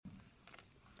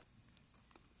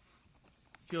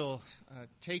If you'll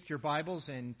take your Bibles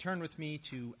and turn with me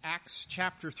to Acts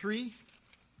chapter 3.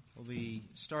 We'll be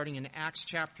starting in Acts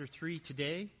chapter 3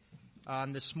 today.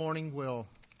 This morning we'll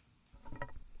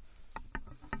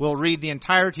read the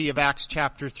entirety of Acts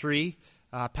chapter 3.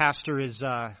 Pastor is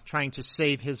trying to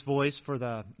save his voice for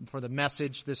the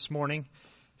message this morning.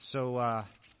 So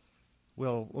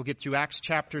we'll get through Acts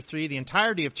chapter 3, the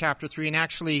entirety of chapter 3, and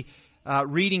actually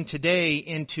reading today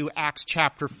into Acts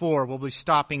chapter 4. We'll be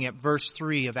stopping at verse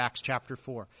 3 of Acts chapter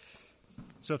 4.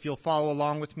 So if you'll follow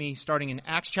along with me, starting in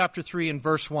Acts chapter 3 and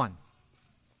verse 1.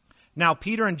 Now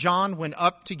Peter and John went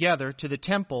up together to the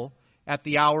temple at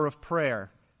the hour of prayer,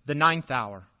 the 9th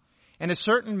hour. And a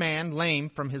certain man, lame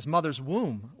from his mother's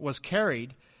womb, was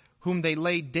carried, whom they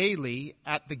laid daily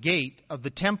at the gate of the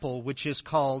temple, which is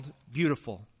called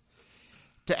Beautiful,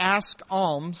 to ask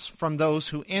alms from those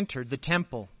who entered the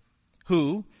temple,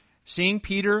 who, seeing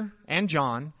Peter and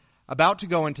John about to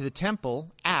go into the temple,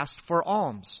 asked for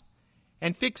alms.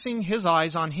 And fixing his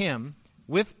eyes on him,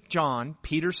 with John,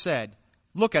 Peter said,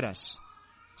 "Look at us."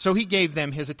 So he gave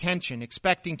them his attention,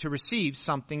 expecting to receive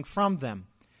something from them.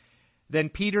 Then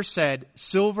Peter said,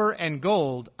 "Silver and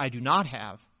gold I do not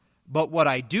have, but what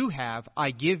I do have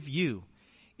I give you.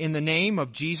 In the name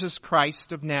of Jesus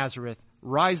Christ of Nazareth,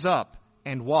 rise up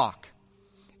and walk."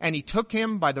 And he took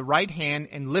him by the right hand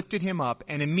and lifted him up,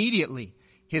 and immediately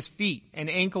his feet and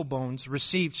ankle bones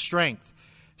received strength.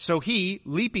 So he,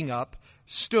 leaping up,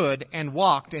 stood and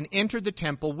walked and entered the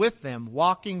temple with them,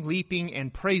 walking, leaping,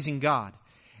 and praising God.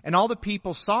 And all the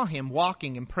people saw him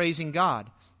walking and praising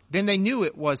God. Then they knew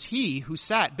it was he who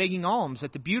sat begging alms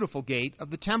at the Beautiful gate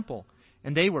of the temple.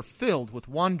 And they were filled with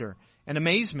wonder and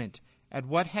amazement at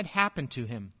what had happened to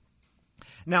him.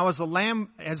 Now as the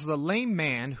lame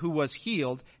man who was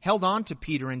healed held on to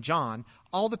Peter and John,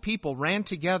 all the people ran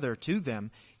together to them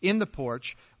in the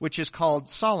porch, which is called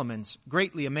Solomon's,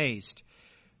 greatly amazed.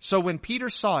 So when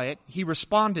Peter saw it, he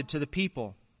responded to the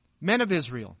people, "Men of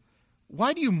Israel,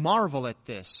 why do you marvel at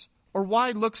this? Or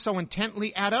why look so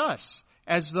intently at us,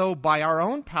 as though by our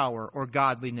own power or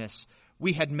godliness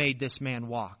we had made this man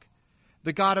walk?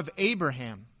 The God of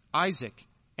Abraham, Isaac,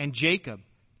 and Jacob,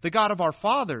 the God of our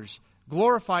fathers,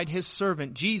 glorified his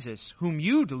servant Jesus, whom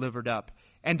you delivered up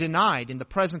and denied in the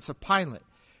presence of Pilate,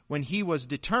 when he was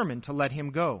determined to let him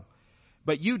go.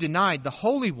 But you denied the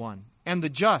Holy One and the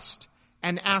just,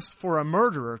 and asked for a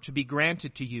murderer to be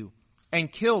granted to you, and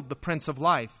killed the Prince of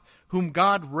Life, whom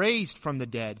God raised from the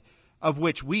dead, of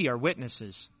which we are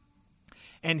witnesses.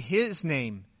 And his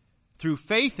name, through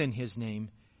faith in his name,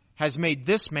 has made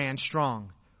this man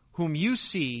strong, whom you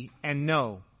see and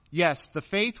know. Yes, the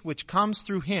faith which comes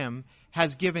through him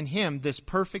has given him this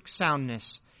perfect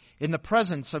soundness in the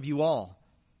presence of you all.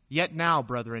 Yet now,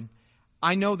 brethren,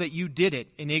 I know that you did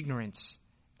it in ignorance,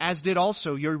 as did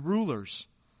also your rulers.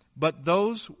 But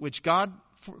those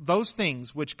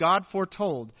things which God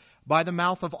foretold by the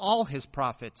mouth of all his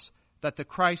prophets, that the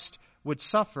Christ would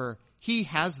suffer, he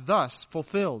has thus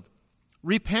fulfilled.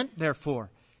 Repent, therefore,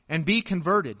 and be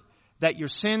converted, that your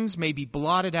sins may be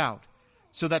blotted out,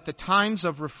 so that the times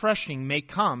of refreshing may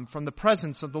come from the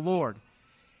presence of the Lord,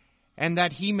 and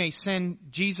that he may send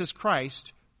Jesus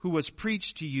Christ, who was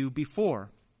preached to you before,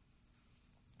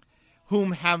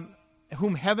 whom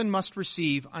heaven must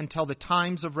receive until the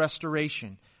times of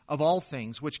restoration of all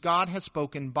things, which God has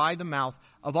spoken by the mouth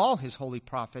of all his holy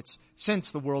prophets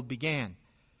since the world began.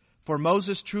 For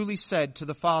Moses truly said to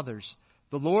the fathers,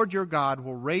 "The Lord your God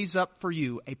will raise up for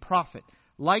you a prophet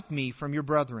like me from your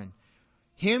brethren.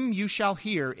 Him you shall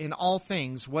hear in all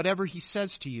things whatever he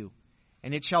says to you.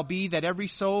 And it shall be that every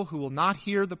soul who will not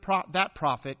hear that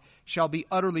prophet shall be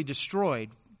utterly destroyed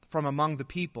from among the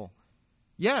people.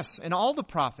 Yes, and all the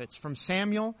prophets from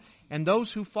Samuel and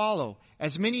those who follow,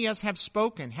 as many as have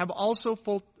spoken, have also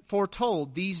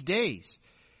foretold these days.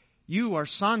 You are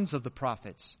sons of the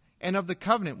prophets, and of the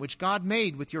covenant which God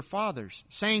made with your fathers,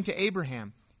 saying to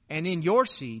Abraham, 'And in your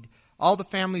seed all the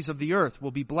families of the earth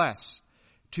will be blessed.'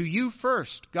 To you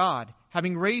first, God,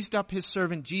 having raised up his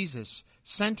servant Jesus,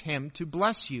 sent him to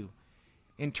bless you,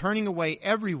 in turning away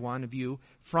every one of you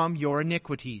from your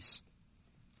iniquities."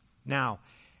 Now,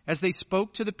 as they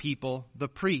spoke to the people, the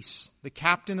priests, the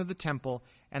captain of the temple,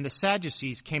 and the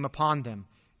Sadducees came upon them,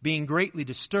 being greatly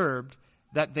disturbed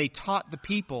that they taught the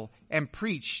people and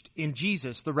preached in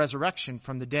Jesus the resurrection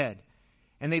from the dead.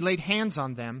 And they laid hands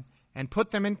on them and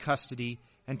put them in custody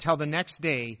until the next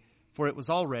day, for it was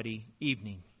already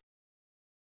evening.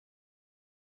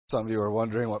 Some of you are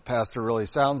wondering what pastor really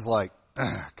sounds like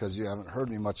because you haven't heard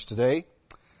me much today,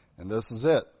 and this is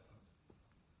it.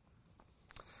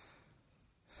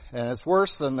 And it's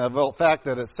worse than the fact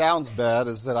that it sounds bad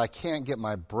is that I can't get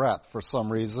my breath for some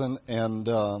reason. And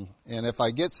if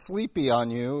I get sleepy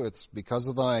on you, it's because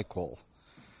of the NyQuil.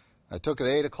 I took it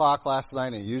at 8 o'clock last night,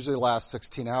 and it usually lasts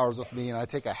 16 hours with me, and I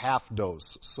take a half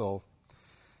dose. So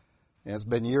it's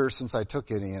been years since I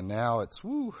took any, and now it's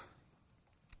woo.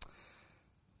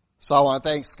 So I want to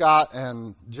thank Scott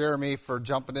and Jeremy for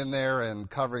jumping in there and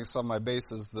covering some of my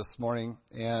bases this morning.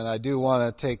 And I do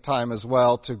want to take time as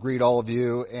well to greet all of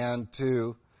you and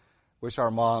to wish our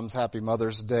moms happy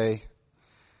Mother's Day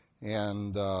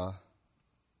and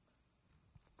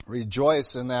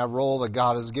rejoice in that role that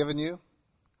God has given you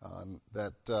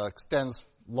that extends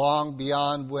long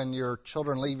beyond when your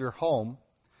children leave your home.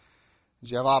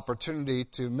 You have opportunity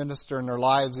to minister in their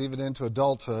lives even into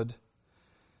adulthood.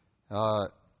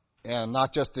 And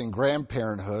not just in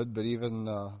grandparenthood, but even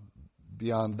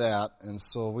beyond that. And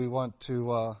so we want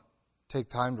to take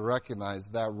time to recognize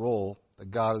that role that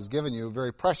God has given you, a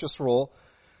very precious role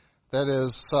that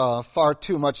is far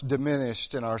too much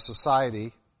diminished in our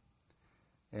society.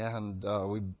 And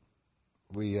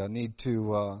we need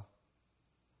to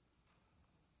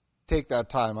take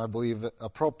that time, I believe,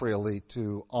 appropriately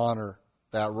to honor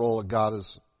that role that God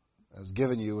has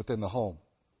given you within the home.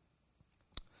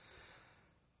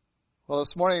 Well,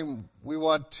 this morning we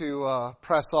want to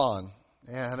press on,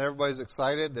 and everybody's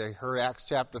excited. They heard Acts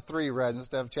chapter 3 read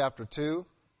instead of chapter 2.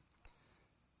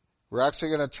 We're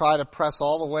actually going to try to press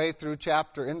all the way through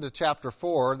into chapter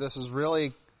 4. This is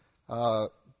really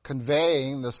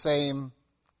conveying the same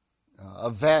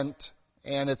event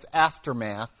and its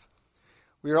aftermath.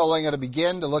 We are only going to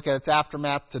begin to look at its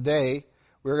aftermath today.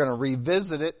 We're going to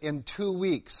revisit it in 2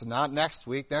 weeks, not next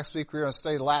week. Next week we're going to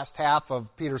study the last half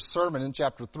of Peter's sermon in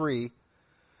chapter 3.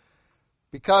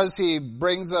 Because he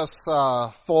brings us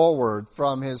forward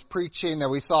from his preaching that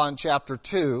we saw in chapter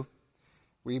 2,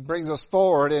 he brings us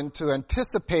forward into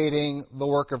anticipating the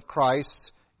work of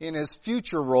Christ in his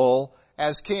future role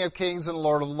as King of Kings and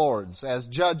Lord of Lords, as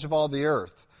Judge of all the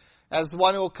earth, as the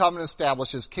one who will come and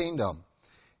establish his kingdom.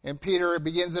 And Peter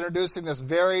begins introducing this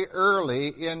very early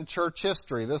in church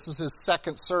history. This is his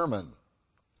second sermon.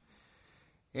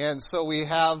 And so we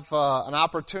have an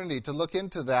opportunity to look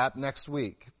into that next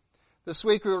week. This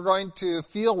week we were going to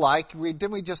feel like,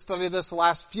 didn't we just study this the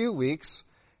last few weeks,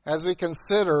 as we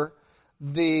consider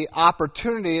the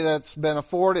opportunity that's been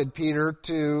afforded Peter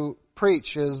to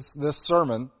preach this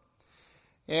sermon,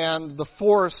 and the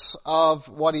force of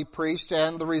what he preached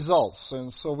and the results.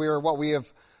 And so what we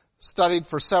have studied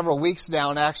for several weeks now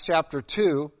in Acts chapter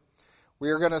 2, we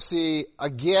are going to see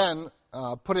again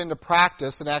put into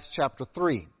practice in Acts chapter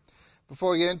 3.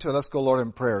 Before we get into it, let's go, Lord,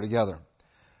 in prayer together.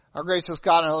 Our gracious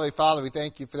God and Holy Father, we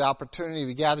thank you for the opportunity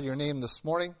to gather your name this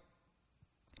morning.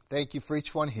 Thank you for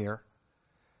each one here.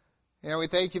 And we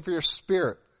thank you for your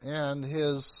Spirit and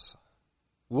his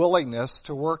willingness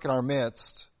to work in our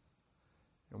midst.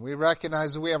 And we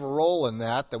recognize that we have a role in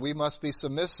that we must be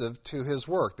submissive to his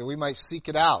work, that we might seek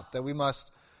it out, that we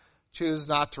must choose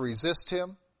not to resist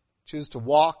him, choose to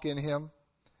walk in him.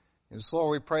 And so,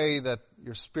 Lord, we pray that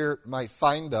your Spirit might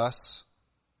find us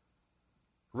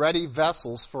ready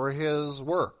vessels for his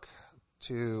work,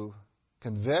 to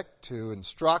convict, to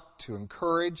instruct, to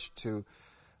encourage, to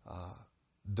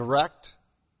direct.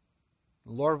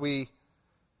 Lord, we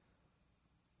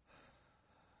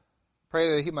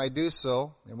pray that he might do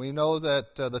so, and we know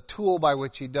that the tool by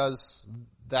which he does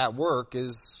that work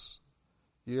is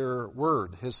your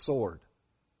word, his sword.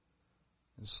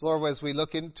 And so, Lord, as we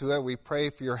look into it, we pray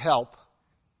for your help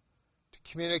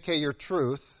to communicate your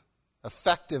truth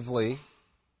effectively,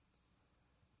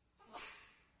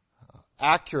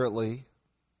 accurately,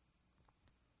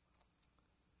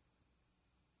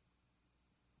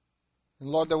 and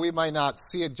Lord, that we might not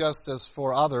see it just as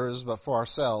for others, but for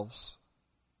ourselves.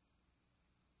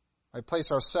 I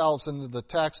place ourselves into the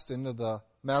text, into the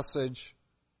message,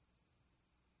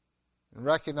 and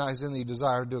recognizing that you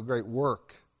desire to do a great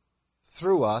work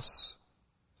through us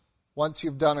once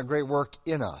you've done a great work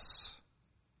in us.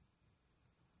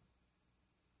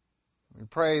 We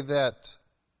pray that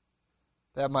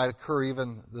might occur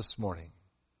even this morning.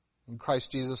 In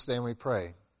Christ Jesus' name we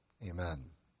pray. Amen.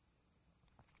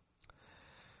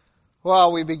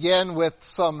 Well, we begin with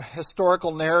some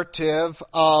historical narrative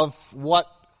of what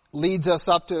leads us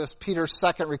up to Peter's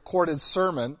second recorded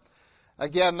sermon.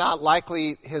 Again, not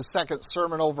likely his second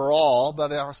sermon overall,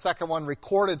 but our second one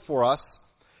recorded for us.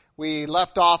 We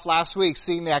left off last week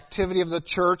seeing the activity of the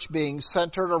church being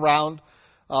centered around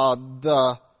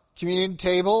the communion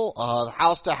table,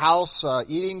 house to house,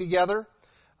 eating together,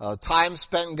 time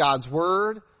spent in God's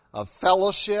Word, of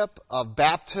fellowship, of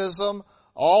baptism,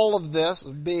 all of this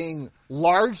being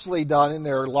largely done in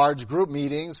their large group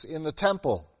meetings in the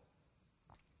temple.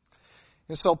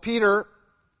 And so Peter,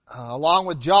 along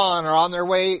with John, are on their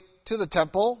way to the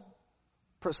temple,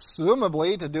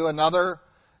 presumably to do another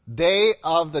day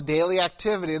of the daily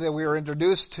activity that we were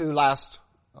introduced to last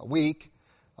week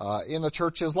in the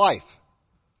church's life.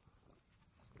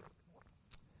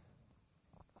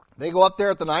 They go up there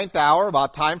at the 9th hour,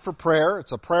 about time for prayer.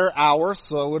 It's a prayer hour,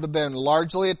 so it would have been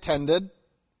largely attended.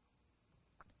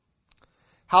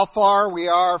 How far we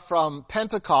are from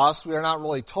Pentecost, we are not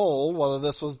really told, whether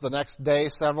this was the next day,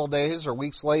 several days, or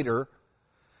weeks later.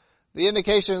 The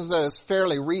indication is that it's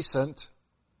fairly recent.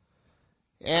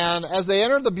 And as they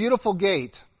enter the beautiful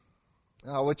gate,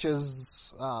 which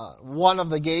is one of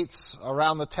the gates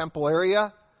around the temple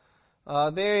area,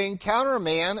 they encounter a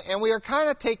man, and we are kind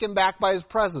of taken back by his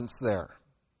presence there.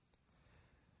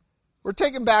 We're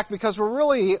taken back because we're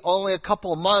really only a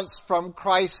couple of months from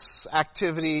Christ's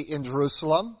activity in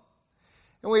Jerusalem.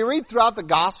 And we read throughout the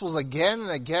Gospels again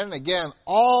and again and again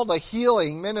all the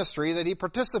healing ministry that he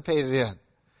participated in.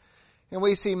 And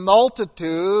we see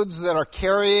multitudes that are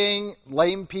carrying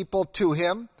lame people to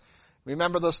him.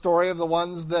 Remember the story of the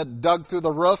ones that dug through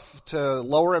the roof to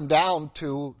lower him down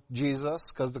to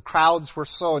Jesus because the crowds were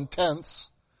so intense.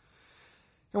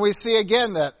 And we see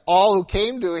again that all who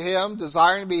came to him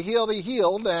desiring to be healed, he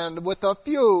healed, and with a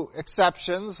few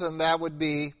exceptions, and that would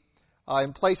be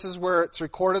in places where it's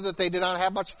recorded that they did not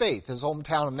have much faith. His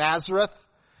hometown of Nazareth,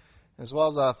 as well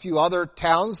as a few other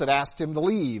towns that asked him to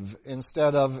leave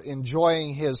instead of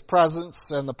enjoying his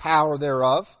presence and the power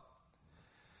thereof.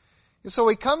 And so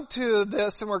we come to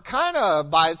this, and we're kind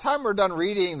of, by the time we're done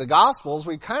reading the Gospels,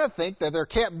 we kind of think that there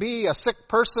can't be a sick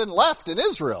person left in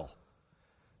Israel.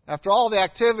 After all the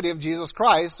activity of Jesus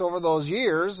Christ over those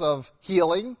years of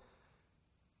healing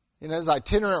in his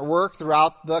itinerant work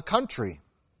throughout the country.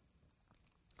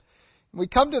 We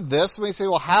come to this, and we say,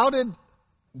 well, how did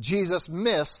Jesus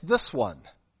miss this one?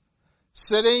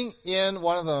 Sitting in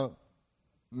one of the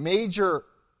major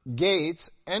gates,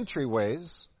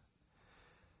 entryways,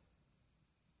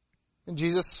 and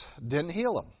Jesus didn't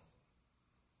heal him.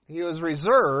 He was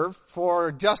reserved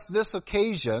for just this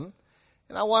occasion.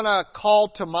 And I want to call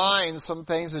to mind some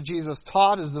things that Jesus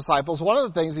taught his disciples. One of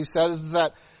the things he said is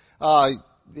that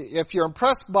if you're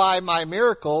impressed by my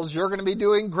miracles, you're going to be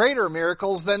doing greater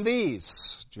miracles than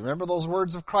these. Do you remember those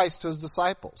words of Christ to his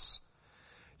disciples?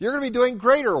 You're going to be doing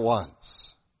greater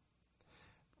ones.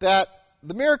 That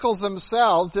the miracles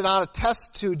themselves did not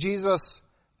attest to Jesus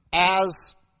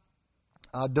as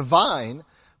divine,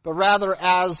 but rather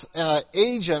as an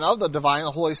agent of the divine,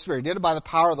 the Holy Spirit. He did it by the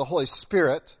power of the Holy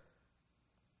Spirit.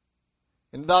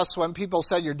 And thus, when people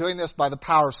said, you're doing this by the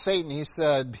power of Satan, he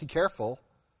said, be careful.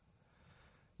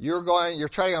 You're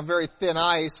treading on very thin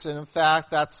ice, and in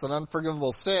fact, that's an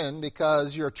unforgivable sin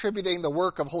because you're attributing the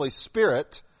work of Holy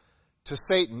Spirit to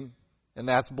Satan, and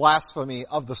that's blasphemy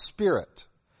of the Spirit.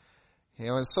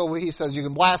 And so he says, you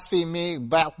can blaspheme me,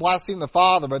 blaspheme the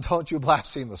Father, but don't you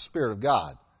blaspheme the Spirit of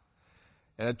God.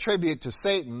 And attribute to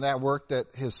Satan that work that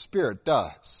his Spirit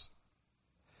does.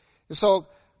 And so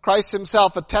Christ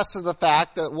himself attested to the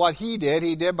fact that what he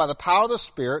did by the power of the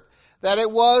Spirit, that it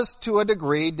was to a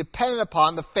degree dependent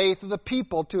upon the faith of the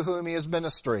people to whom he is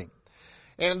ministering.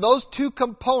 And in those two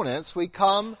components, we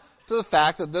come to the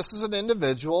fact that this is an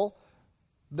individual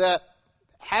that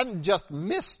hadn't just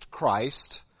missed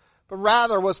Christ, but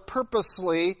rather was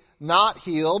purposely not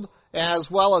healed, as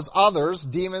well as others,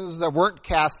 demons that weren't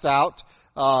cast out,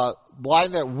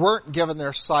 blind that weren't given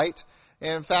their sight.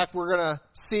 And in fact, we're going to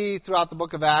see throughout the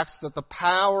book of Acts that the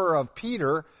power of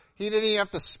Peter, he didn't even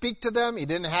have to speak to them. He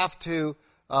didn't have to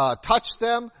touch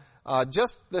them.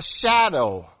 Just the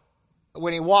shadow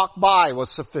when he walked by was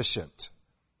sufficient.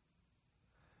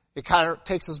 It kind of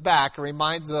takes us back and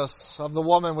reminds us of the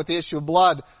woman with the issue of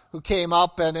blood who came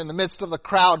up and in the midst of the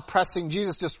crowd pressing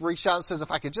Jesus just reached out and says,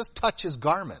 if I could just touch his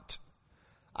garment,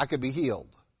 I could be healed.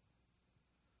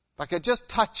 If I could just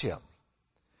touch him.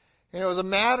 And it was a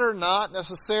matter not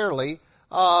necessarily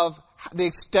of the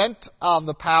extent of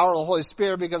the power of the Holy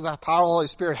Spirit, because the power of the Holy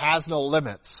Spirit has no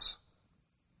limits.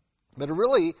 But it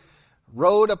really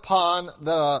rode upon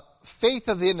the faith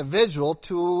of the individual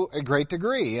to a great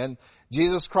degree. And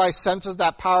Jesus Christ senses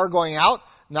that power going out,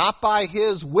 not by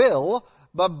his will,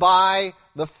 but by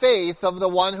the faith of the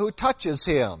one who touches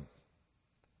him. And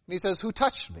he says, who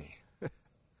touched me?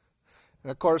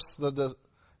 And of course,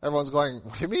 everyone's going,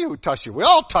 what do you mean who touched you? We're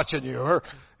all touching you.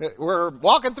 We're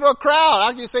walking through a crowd. How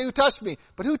can you say who touched me?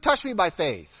 But who touched me by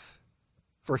faith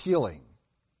for healing?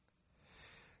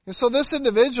 And so this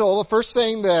individual, the first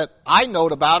thing that I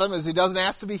note about him is he doesn't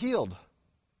ask to be healed.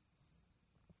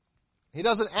 He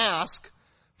doesn't ask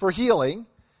for healing.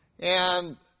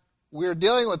 And we're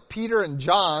dealing with Peter and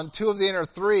John, two of the inner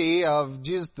three of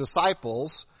Jesus'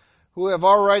 disciples, who have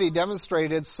already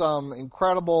demonstrated some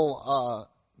incredible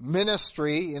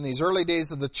ministry in these early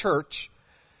days of the church,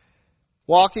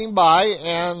 walking by,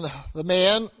 and the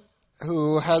man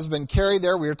who has been carried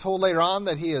there, we are told later on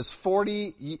that he is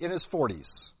in his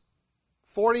 40s.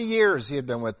 40 years he had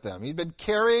been with them. He'd been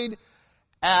carried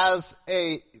as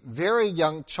a very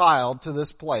young child to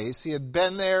this place. He had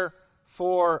been there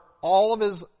for all of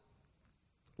his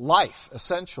life,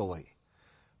 essentially.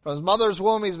 From his mother's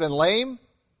womb, he's been lame.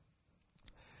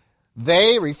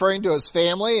 They, referring to his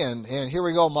family, and here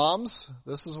we go, moms.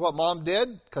 This is what mom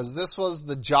did, because this was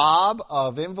the job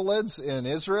of invalids in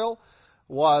Israel,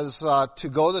 was to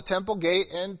go to the temple gate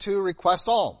and to request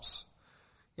alms.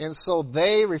 And so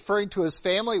they, referring to his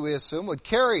family, we assume, would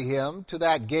carry him to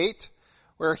that gate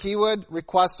where he would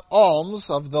request alms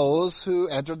of those who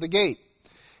entered the gate.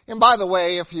 And by the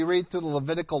way, if you read through the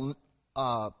Levitical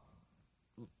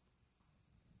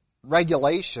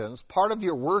regulations, part of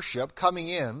your worship coming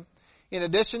in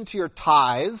addition to your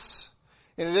tithes,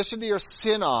 in addition to your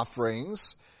sin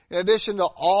offerings, in addition to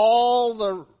all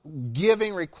the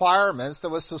giving requirements that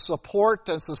was to support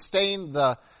and sustain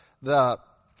the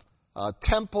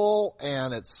temple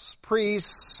and its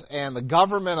priests and the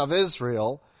government of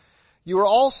Israel, you were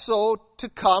also to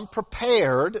come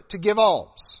prepared to give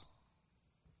alms.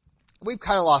 We've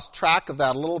kind of lost track of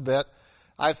that a little bit,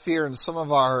 I fear, in some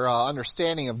of our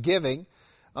understanding of giving.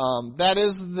 That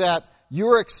is that you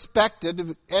were expected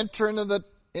to enter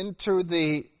into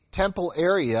the temple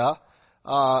area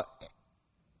to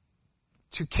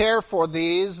care for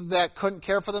these that couldn't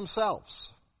care for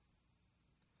themselves.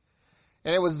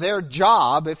 And it was their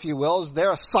job, if you will, it was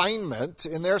their assignment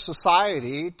in their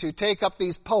society to take up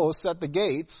these posts at the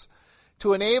gates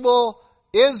to enable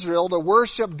Israel to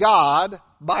worship God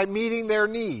by meeting their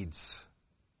needs.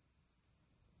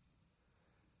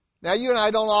 Now, you and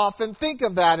I don't often think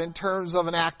of that in terms of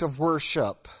an act of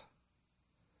worship.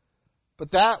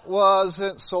 But that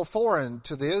wasn't so foreign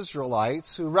to the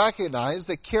Israelites, who recognized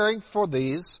that caring for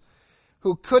these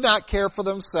who could not care for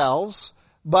themselves,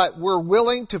 but were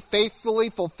willing to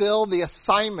faithfully fulfill the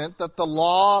assignment that the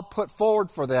law put forward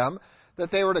for them,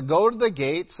 that they were to go to the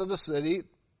gates of the city,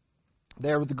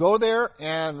 they were to go there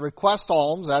and request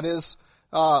alms, that is,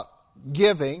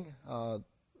 giving,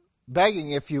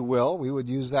 begging, if you will, we would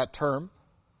use that term,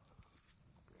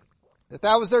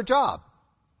 that was their job.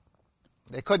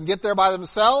 They couldn't get there by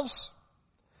themselves.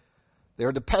 They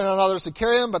were dependent on others to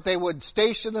carry them, but they would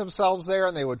station themselves there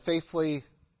and they would faithfully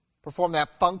perform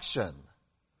that function.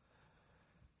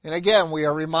 And again, we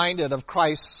are reminded of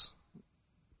Christ's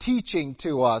teaching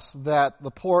to us that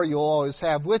the poor you'll always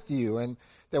have with you, and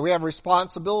that we have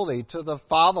responsibility to the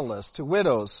fatherless, to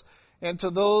widows, and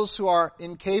to those who are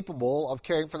incapable of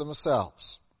caring for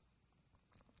themselves.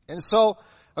 And so,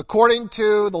 according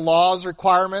to the law's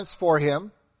requirements for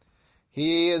him,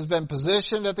 he has been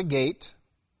positioned at the gate.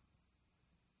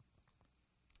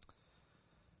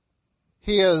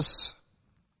 He is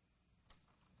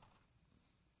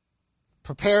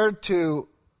prepared to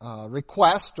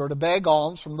request or to beg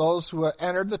alms from those who have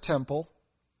entered the temple.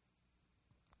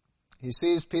 He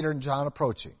sees Peter and John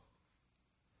approaching.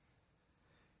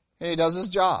 And he does his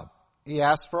job. He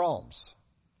asks for alms.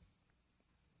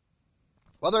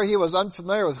 Whether he was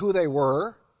unfamiliar with who they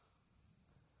were,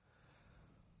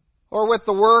 or with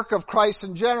the work of Christ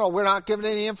in general, we're not given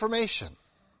any information.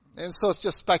 And so it's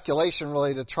just speculation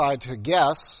really to try to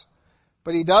guess.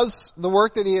 But he does the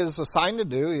work that he is assigned to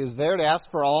do. He is there to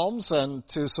ask for alms and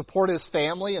to support his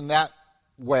family in that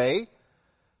way,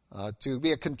 to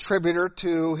be a contributor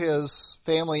to his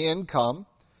family income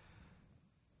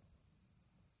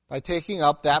by taking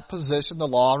up that position the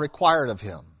law required of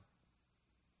him.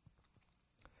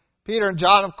 Peter and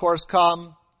John, of course,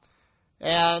 come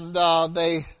and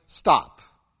they stop.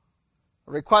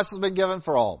 A request has been given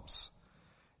for alms.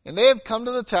 And they have come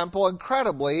to the temple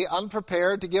incredibly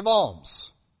unprepared to give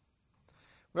alms.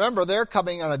 Remember, they're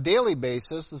coming on a daily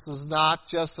basis. This is not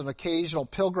just an occasional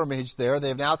pilgrimage there.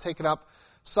 They've now taken up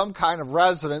some kind of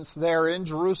residence there in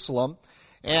Jerusalem,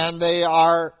 and they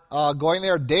are going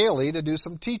there daily to do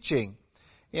some teaching.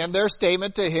 And their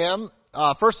statement to him,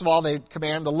 first of all, they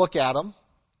command to look at him.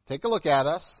 Take a look at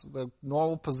us. The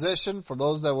normal position for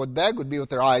those that would beg would be with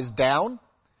their eyes down.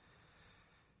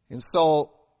 And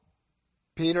so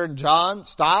Peter and John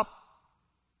stop,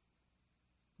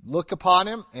 look upon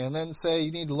him, and then say,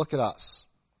 you need to look at us.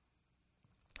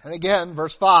 And again,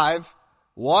 verse 5,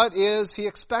 what is he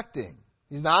expecting?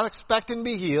 He's not expecting to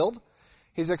be healed.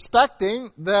 He's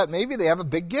expecting that maybe they have a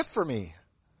big gift for me.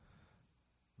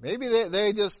 Maybe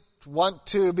they just want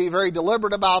to be very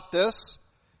deliberate about this.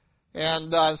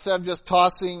 And instead of just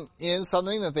tossing in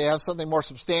something, that they have something more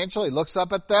substantial, he looks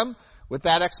up at them with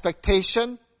that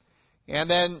expectation. And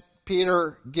then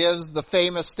Peter gives the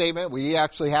famous statement. We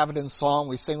actually have it in song.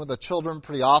 We sing with the children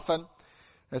pretty often.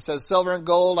 It says, silver and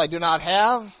gold I do not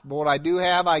have, but what I do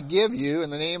have I give you. In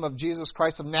the name of Jesus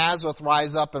Christ of Nazareth,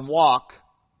 rise up and walk.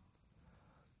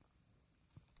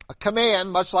 A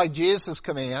command, much like Jesus'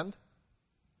 command.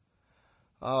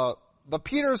 But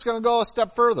Peter's going to go a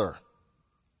step further.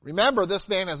 Remember, this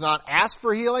man has not asked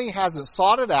for healing, hasn't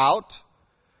sought it out.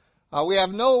 We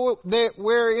have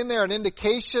nowhere in there an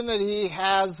indication that he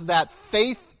has that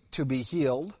faith to be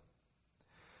healed.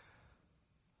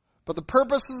 But the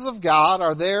purposes of God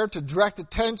are there to direct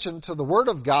attention to the Word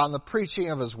of God and the preaching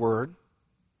of His Word.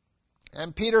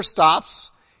 And Peter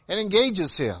stops and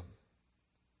engages him.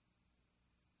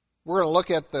 We're going to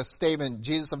look at the statement,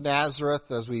 Jesus of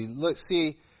Nazareth, as we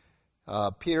see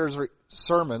Peter's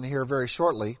sermon here very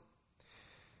shortly.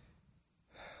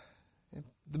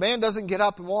 The man doesn't get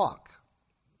up and walk.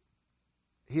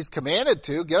 He's commanded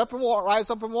to get up and walk, rise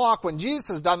up and walk. When Jesus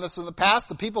has done this in the past,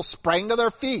 the people sprang to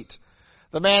their feet.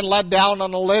 The man led down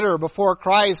on a litter before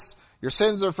Christ. Your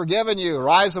sins are forgiven you.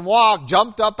 Rise and walk.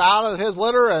 Jumped up out of his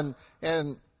litter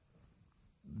and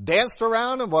danced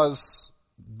around and was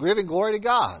giving glory to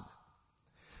God.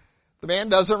 The man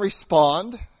doesn't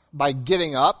respond by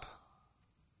getting up.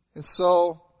 And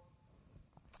so,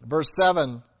 verse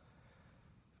 7,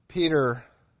 Peter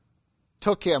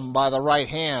took him by the right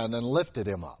hand and lifted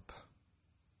him up.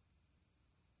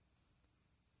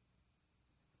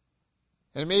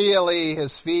 And immediately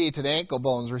his feet and ankle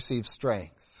bones received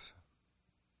strength.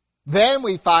 Then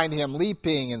we find him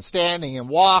leaping and standing and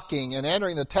walking and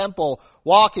entering the temple,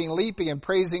 walking, leaping, and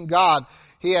praising God.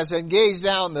 He has engaged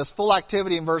now in this full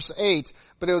activity in verse 8,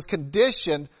 but it was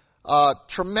conditioned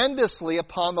tremendously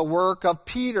upon the work of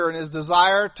Peter and his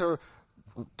desire to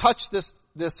touch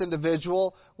this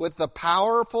individual with the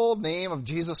powerful name of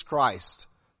Jesus Christ,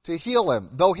 to heal him.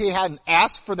 Though he hadn't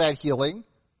asked for that healing,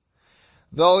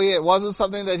 though it wasn't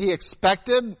something that he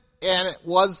expected, and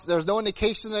there's no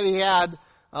indication that he had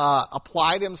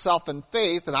applied himself in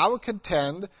faith, and I would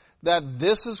contend that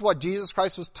this is what Jesus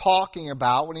Christ was talking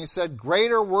about when he said,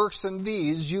 greater works than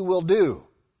these you will do.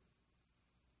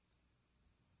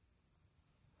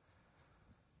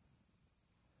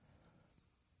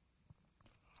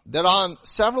 That on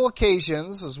several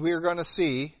occasions, as we are going to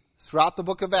see throughout the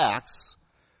book of Acts,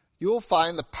 you will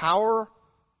find the power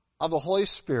of the Holy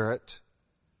Spirit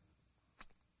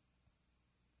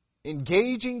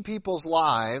engaging people's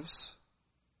lives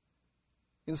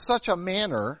in such a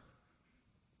manner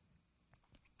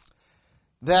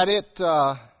that it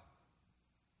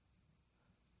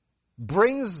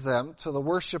brings them to the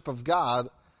worship of God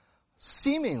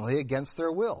seemingly against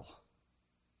their will.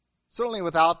 Certainly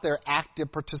without their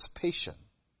active participation.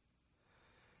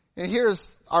 And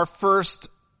here's our first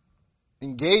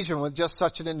engagement with just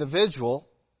such an individual.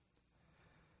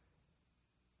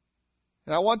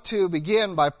 And I want to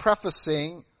begin by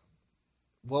prefacing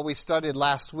what we studied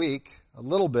last week, a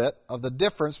little bit of the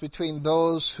difference between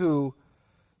those who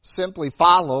simply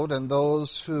followed and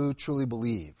those who truly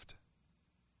believed.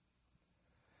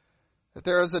 That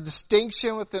there is a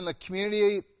distinction within the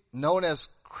community known as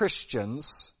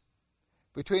Christians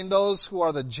between those who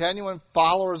are the genuine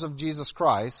followers of Jesus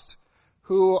Christ,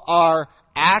 who are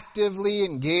actively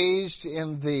engaged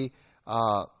in the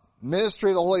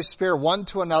ministry of the Holy Spirit one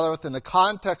to another within the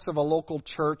context of a local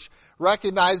church,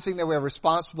 recognizing that we have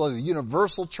responsibility of the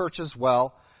universal church as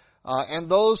well, and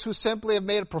those who simply have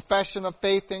made a profession of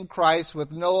faith in Christ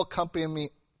with no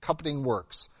accompanying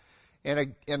works.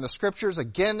 And the Scriptures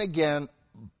again and again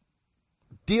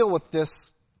deal with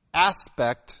this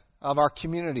aspect of our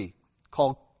community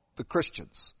called the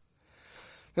Christians.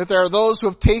 That there are those who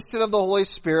have tasted of the Holy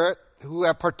Spirit, who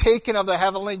have partaken of the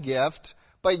heavenly gift,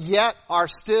 but yet are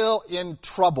still in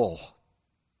trouble.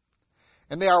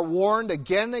 And they are warned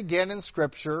again and again in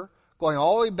Scripture, going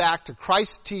all the way back to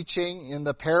Christ's teaching in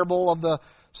the parable of the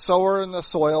sower and the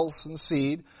soils and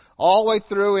seed, all the way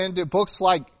through into books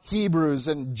like Hebrews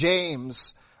and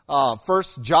James, 1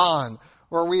 John,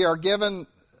 where we are given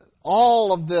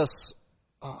all of this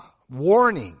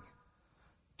warning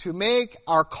to make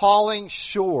our calling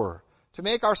sure, to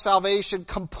make our salvation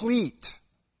complete.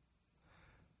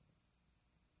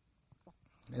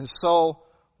 And so,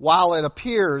 while it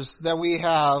appears that we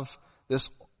have this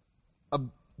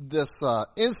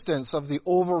instance of the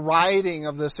overriding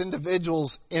of this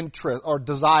individual's interest or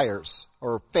desires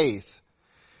or faith,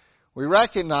 we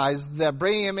recognize that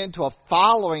bringing him into a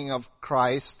following of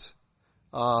Christ,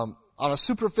 a on a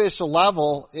superficial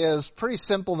level is pretty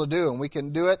simple to do, and we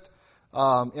can do it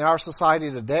in our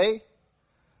society today.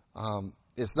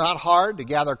 It's not hard to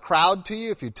gather a crowd to you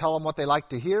if you tell them what they like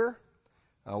to hear.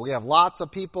 We have lots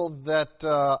of people that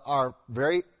are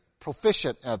very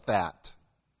proficient at that.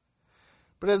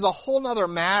 But it's a whole other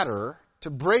matter to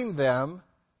bring them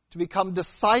to become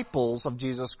disciples of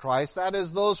Jesus Christ. That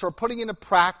is, those who are putting into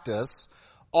practice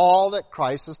all that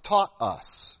Christ has taught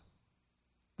us.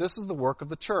 This is the work of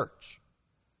the church.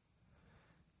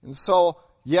 And so,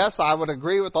 yes, I would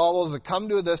agree with all those that come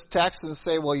to this text and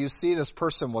say, well, you see, this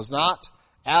person was not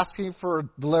asking for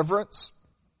deliverance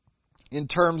in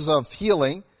terms of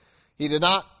healing. He did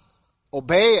not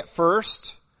obey at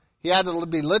first. He had to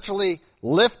be literally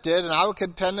lifted, and I would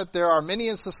contend that there are many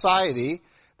in society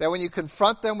that when you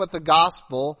confront them with the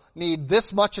gospel need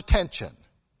this much attention.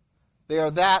 They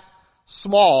are that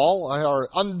small or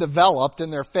undeveloped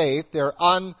in their faith. They're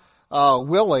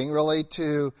unwilling really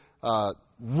to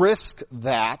risk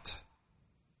that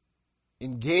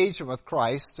engagement with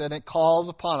Christ, and it calls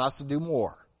upon us to do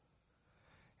more.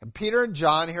 And Peter and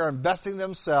John here are investing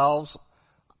themselves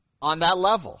on that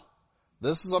level.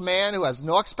 This is a man who has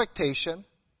no expectation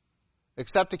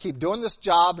except to keep doing this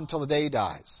job until the day he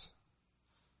dies.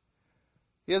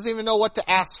 He doesn't even know what to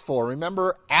ask for.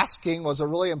 Remember, asking was a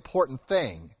really important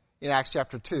thing in Acts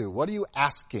chapter 2. What are you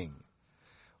asking?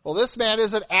 Well, this man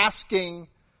isn't asking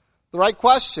the right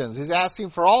questions. He's asking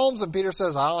for alms, and Peter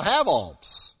says, I don't have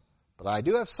alms, but I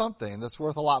do have something that's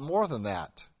worth a lot more than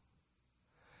that.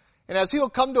 And as people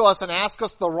come to us and ask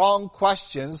us the wrong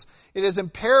questions, it is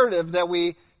imperative that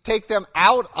we take them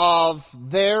out of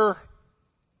their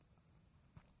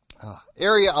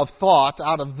area of thought,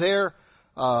 out of their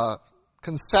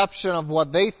conception of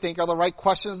what they think are the right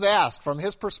questions to ask. From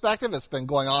his perspective, it's been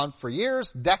going on for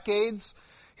years, decades.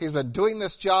 He's been doing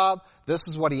this job. This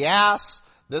is what he asks.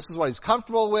 This is what he's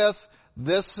comfortable with.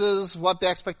 This is what the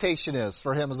expectation is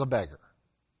for him as a beggar.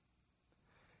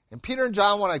 And Peter and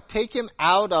John want to take him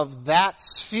out of that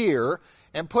sphere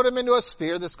and put him into a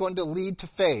sphere that's going to lead to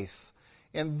faith.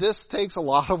 And this takes a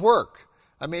lot of work.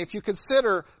 I mean, if you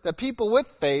consider that people with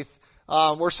faith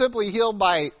were simply healed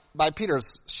by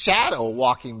Peter's shadow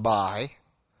walking by,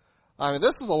 I mean,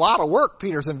 this is a lot of work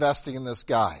Peter's investing in this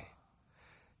guy.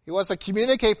 He wants to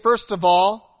communicate, first of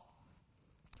all,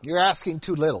 you're asking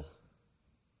too little.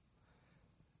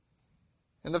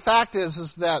 And the fact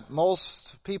is that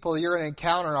most people you're going to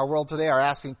encounter in our world today are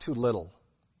asking too little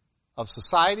of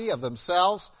society, of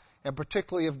themselves, and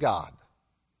particularly of God.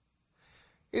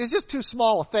 It is just too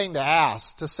small a thing to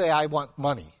ask to say, I want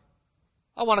money.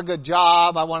 I want a good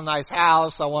job. I want a nice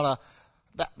house.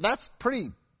 That's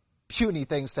pretty puny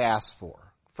things to ask for,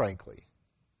 frankly.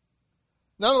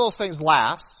 None of those things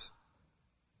last.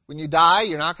 When you die,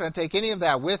 you're not going to take any of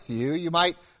that with you. You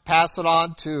might pass it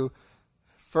on to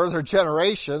further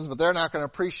generations, but they're not going to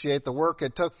appreciate the work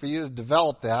it took for you to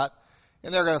develop that,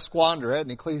 and they're going to squander it.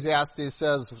 And Ecclesiastes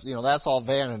says, that's all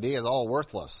vanity, it's all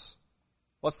worthless.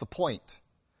 What's the point?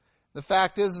 The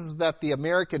fact is that the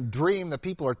American dream that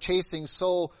people are chasing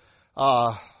so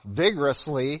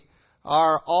vigorously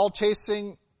are all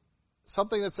chasing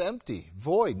something that's empty,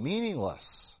 void,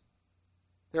 meaningless.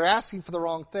 They're asking for the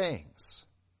wrong things.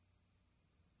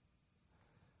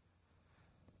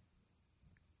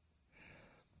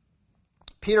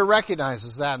 Peter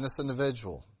recognizes that in this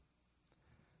individual.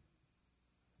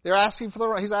 He's asking for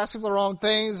the wrong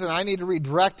things, and I need to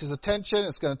redirect his attention.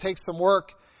 It's going to take some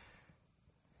work.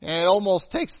 And it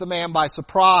almost takes the man by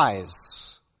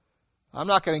surprise. I'm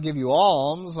not going to give you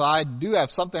alms. I do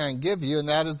have something I can give you, and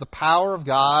that is the power of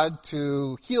God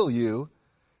to heal you.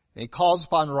 And he calls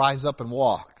upon him to rise up and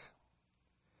walk.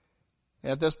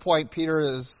 And at this point, Peter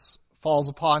falls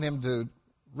upon him to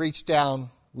reach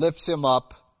down, lifts him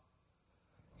up,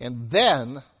 and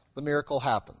then the miracle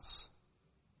happens.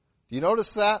 Do you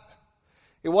notice that?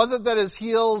 It wasn't that his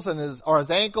heels and his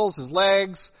ankles, his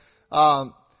legs,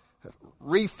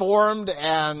 reformed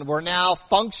and were now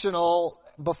functional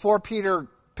before Peter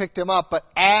picked him up, but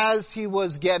as he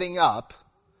was getting up,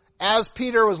 as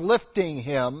Peter was lifting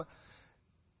him,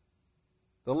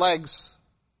 the legs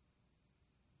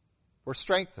were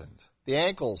strengthened. The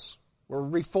ankles were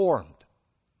reformed.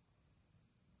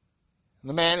 And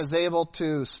the man is able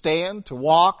to stand, to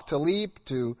walk, to leap,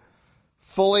 to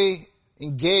fully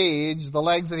engage the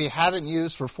legs that he hadn't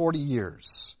used for 40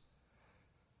 years.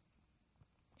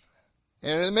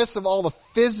 And in the midst of all the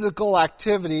physical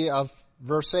activity of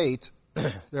verse 8,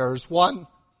 there's one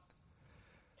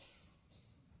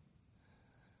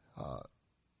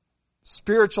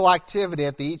spiritual activity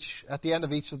at the end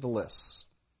of each of the lists.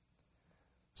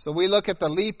 So we look at the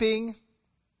leaping,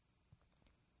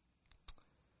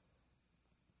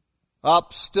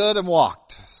 up, stood, and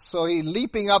walked. So he,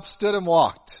 leaping up, stood and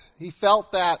walked. He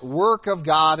felt that work of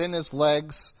God in his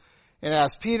legs. And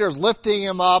as Peter's lifting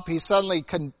him up, he suddenly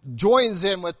joins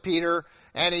in with Peter,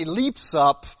 and he leaps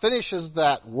up, finishes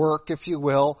that work, if you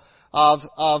will,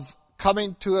 of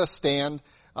coming to a stand.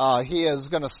 He is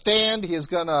going to stand. He is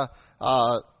going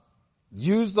to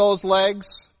use those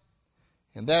legs.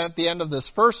 And then at the end of this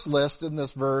first list in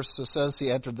this verse, it says he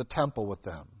entered the temple with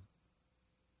them.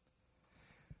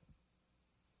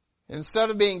 Instead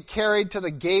of being carried to the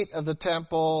gate of the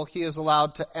temple, he is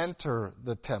allowed to enter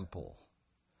the temple,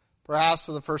 perhaps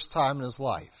for the first time in his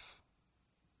life.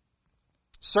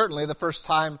 Certainly the first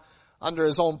time under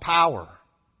his own power.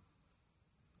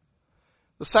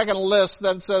 The second list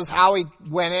then says how he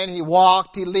went in. He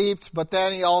walked, he leaped, but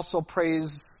then he also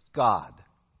praised God.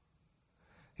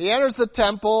 He enters the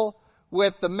temple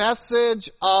with the message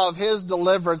of his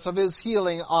deliverance, of his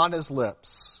healing on his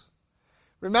lips.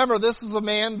 Remember, this is a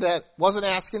man that wasn't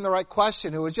asking the right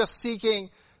question, who was just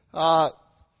seeking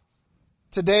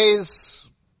today's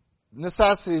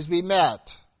necessities be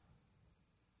met.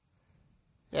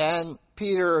 And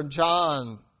Peter and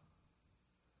John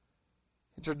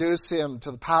introduce him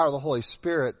to the power of the Holy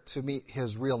Spirit to meet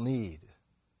his real need,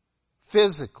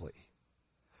 physically.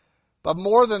 But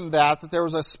more than that there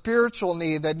was a spiritual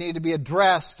need that needed to be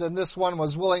addressed, and this one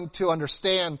was willing to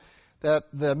understand that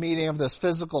the meeting of this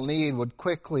physical need would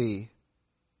quickly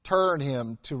turn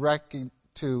him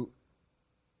to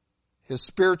his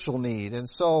spiritual need. And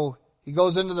so he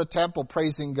goes into the temple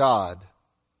praising God.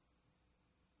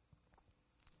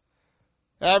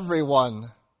 Everyone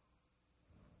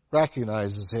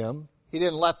recognizes him. He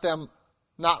didn't let them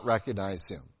not recognize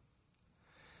him.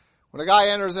 When a guy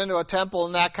enters into a temple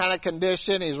in that kind of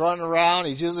condition, he's running around,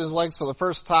 he's using his legs for the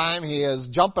first time, he is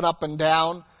jumping up and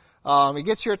down. He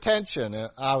gets your attention.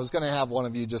 I was going to have one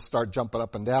of you just start jumping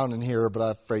up and down in here, but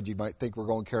I'm afraid you might think we're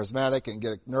going charismatic and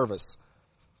get nervous.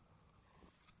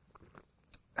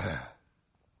 I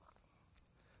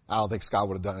don't think Scott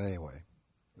would have done it anyway.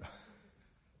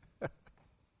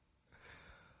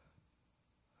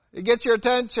 It gets your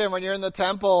attention when you're in the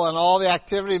temple and all the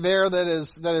activity there that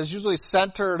is usually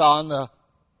centered on the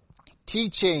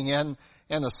teaching and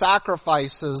the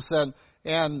sacrifices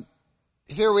and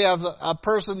here we have a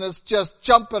person that's just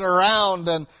jumping around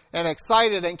and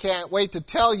excited and can't wait to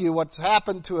tell you what's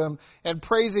happened to him and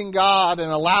praising God in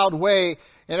a loud way,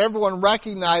 and everyone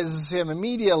recognizes him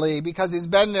immediately because he's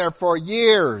been there for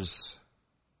years.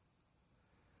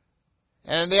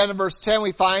 And at the end of verse 10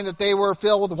 we find that they were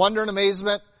filled with wonder and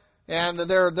amazement, and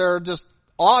they're just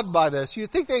awed by this.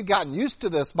 You'd think they'd gotten used to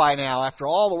this by now after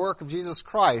all the work of Jesus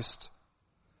Christ.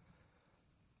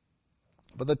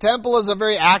 But the temple is a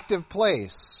very active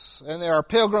place, and there are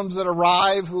pilgrims that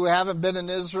arrive who haven't been in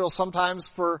Israel sometimes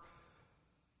for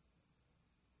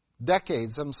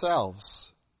decades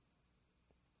themselves.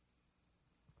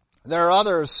 There are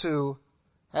others who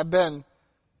have been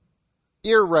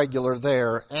irregular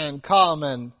there and come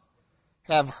and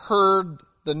have heard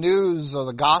the news or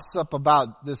the gossip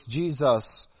about this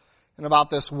Jesus and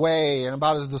about this way and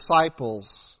about his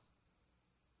disciples.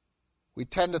 We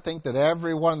tend to think that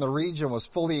everyone in the region was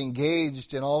fully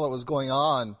engaged in all that was going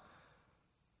on.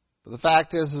 But the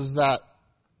fact is that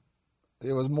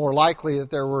it was more likely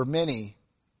that there were many,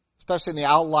 especially in the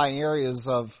outlying areas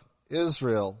of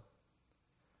Israel,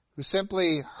 who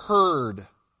simply heard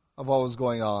of what was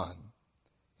going on.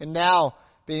 And now,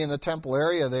 being in the temple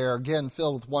area, they are again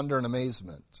filled with wonder and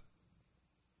amazement.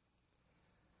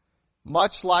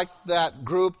 Much like that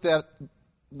group that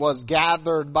was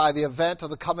gathered by the event of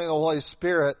the coming of the Holy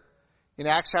Spirit, in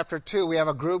Acts chapter 2, we have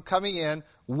a group coming in,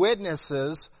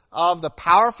 witnesses of the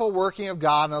powerful working of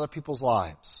God in other people's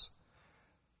lives.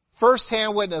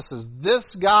 First-hand witnesses.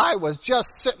 This guy was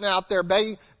just sitting out there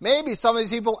begging. Maybe some of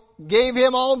these people gave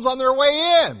him alms on their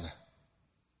way in.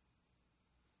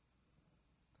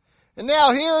 And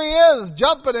now here he is,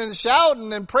 jumping and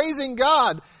shouting and praising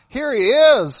God. Here he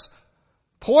is,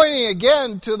 pointing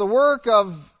again to the work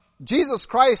of Jesus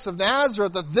Christ of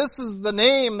Nazareth, that this is the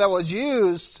name that was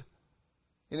used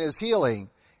in his healing.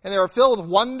 And they were filled with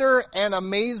wonder and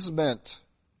amazement,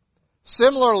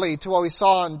 similarly to what we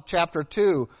saw in chapter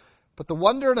 2. But the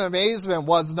wonder and amazement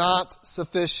was not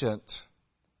sufficient.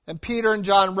 And Peter and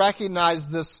John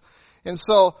recognized this. And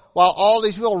so, while all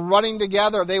these people were running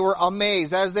together, they were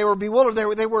amazed. As they were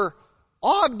bewildered, they were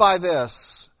awed by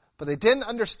this. But they didn't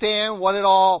understand what it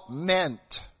all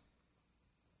meant.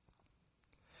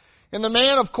 And the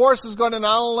man, of course, is going to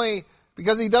not only,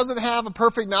 because he doesn't have a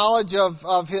perfect knowledge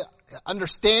of his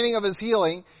understanding of his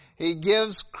healing, he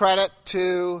gives credit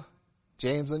to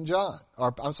Peter and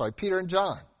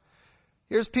John.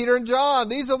 Here's Peter and John.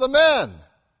 These are the men.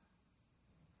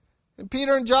 And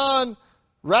Peter and John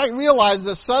realize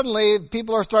that suddenly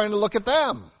people are starting to look at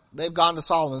them. They've gone to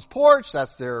Solomon's porch.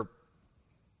 That's their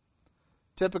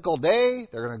typical day.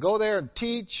 They're going to go there and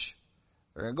teach.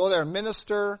 They're going to go there and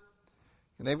minister.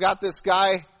 And they've got this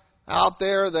guy out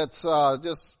there that's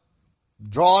just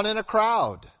drawing in a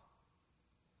crowd.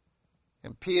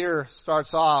 And Peter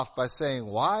starts off by saying,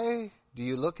 why do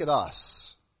you look at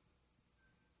us?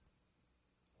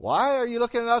 Why are you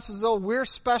looking at us as though we're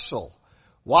special?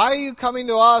 Why are you coming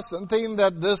to us and thinking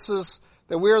that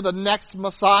that we're the next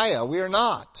Messiah? We are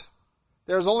not.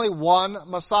 There's only one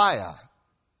Messiah.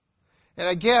 And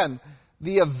again,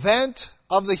 the event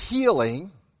of the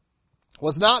healing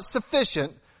was not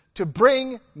sufficient to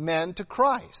bring men to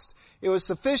Christ. It was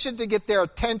sufficient to get their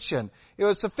attention. It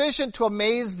was sufficient to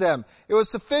amaze them. It was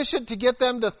sufficient to get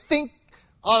them to think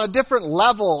on a different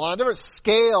level, on a different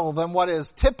scale than what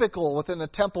is typical within the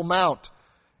Temple Mount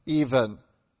even.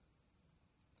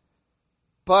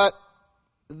 But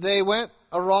they went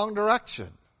a wrong direction.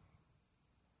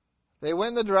 They went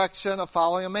in the direction of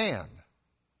following a man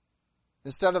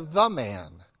instead of the man,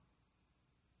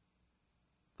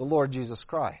 the Lord Jesus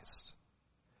Christ.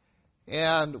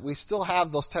 And we still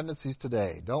have those tendencies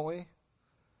today, don't we?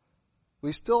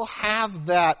 We still have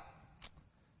that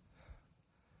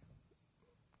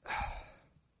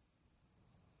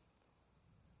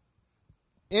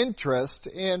interest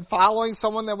in following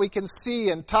someone that we can see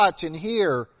and touch and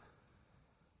hear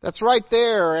that's right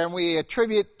there, and we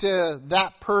attribute to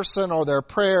that person or their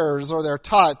prayers or their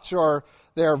touch or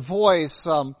their voice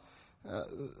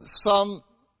some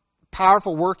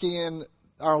powerful working in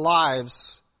our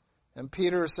lives. And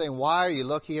Peter is saying, why are you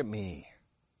looking at me?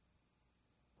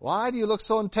 Why do you look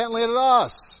so intently at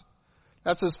us?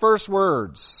 That's his first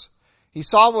words. He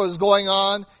saw what was going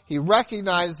on. He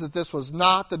recognized that this was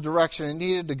not the direction he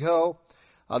needed to go.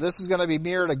 This is going to be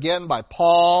mirrored again by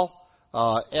Paul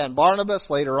and Barnabas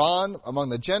later on among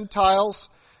the Gentiles.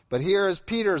 But here is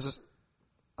Peter's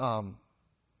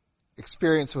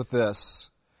experience with this.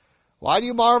 Why do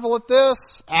you marvel at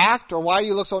this act, or why do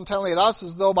you look so intently at us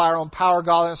as though by our own power or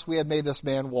godliness we had made this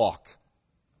man walk?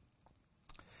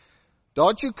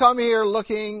 Don't you come here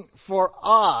looking for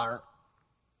our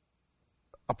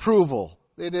approval.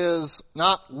 It is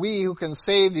not we who can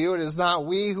save you. It is not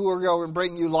we who are going to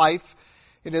bring you life.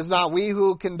 It is not we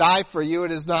who can die for you.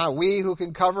 It is not we who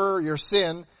can cover your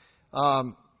sin.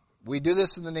 We do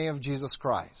this in the name of Jesus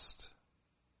Christ.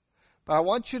 But I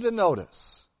want you to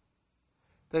notice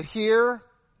that here,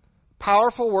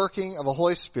 powerful working of the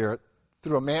Holy Spirit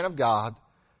through a man of God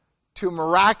to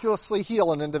miraculously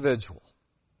heal an individual.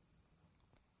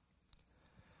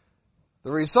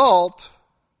 The result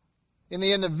in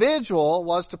the individual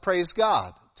was to praise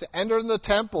God, to enter in the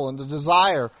temple and to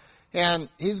desire. And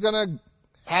he's going to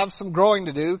have some growing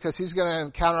to do because he's going to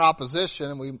encounter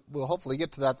opposition, and we will hopefully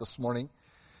get to that this morning.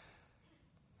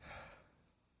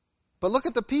 But look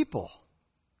at the people.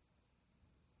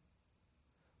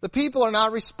 The people are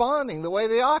not responding the way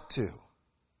they ought to.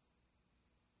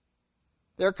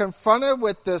 They're confronted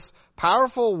with this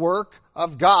powerful work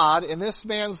of God in this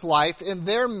man's life, in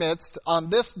their midst, on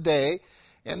this day,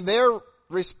 and their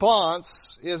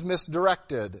response is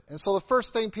misdirected. And so the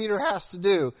first thing Peter has to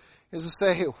do is to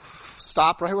say,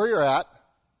 stop right where you're at.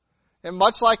 And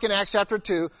much like in Acts chapter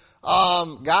 2,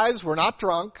 guys, we're not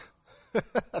drunk.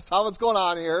 That's not what's going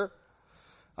on here.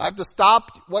 I have to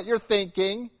stop what you're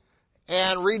thinking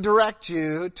and redirect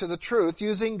you to the truth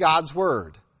using God's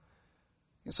Word.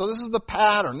 And so this is the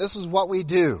pattern. This is what we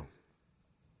do.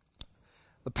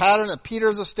 The pattern that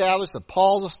Peter's established, that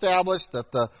Paul's established,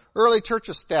 that the early church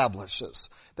establishes.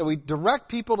 That we direct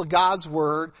people to God's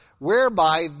Word,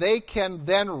 whereby they can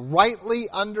then rightly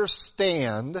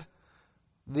understand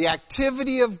the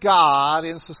activity of God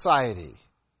in society.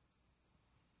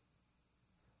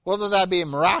 Whether that be a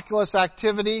miraculous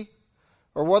activity,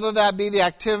 or whether that be the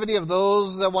activity of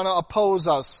those that want to oppose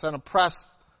us and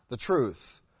oppress the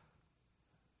truth.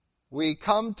 We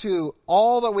come to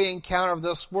all that we encounter of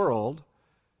this world,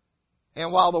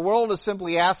 and while the world is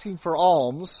simply asking for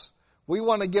alms, we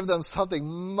want to give them something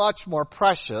much more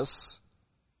precious.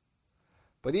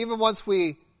 But even once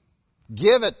we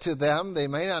give it to them, they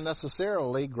may not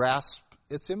necessarily grasp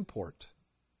its import.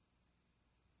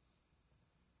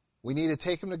 We need to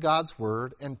take them to God's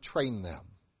Word and train them.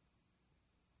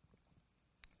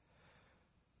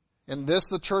 And this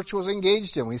the church was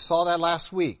engaged in. We saw that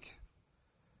last week.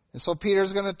 And so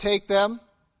Peter's going to take them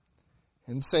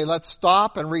and say, let's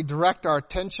stop and redirect our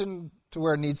attention to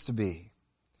where it needs to be.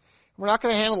 We're not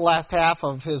going to handle the last half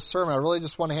of his sermon. I really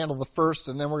just want to handle the first,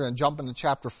 and then we're going to jump into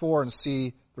chapter 4 and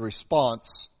see the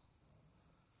response.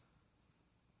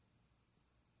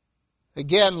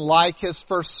 Again, like his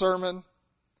first sermon,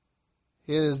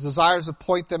 his desires to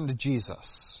point them to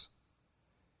Jesus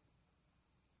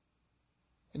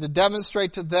and to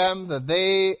demonstrate to them that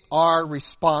they are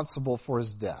responsible for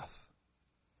his death.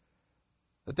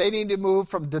 That they need to move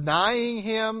from denying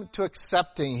him to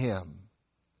accepting him.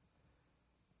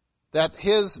 That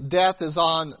his death is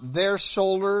on their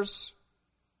shoulders.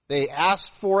 They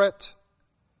asked for it.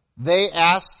 They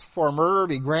asked for a murder to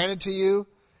be granted to you.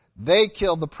 They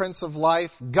killed the Prince of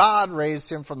Life. God raised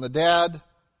him from the dead.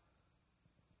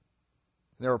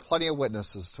 There were plenty of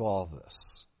witnesses to all of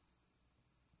this.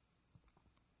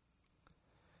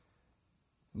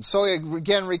 And so he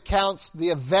again recounts the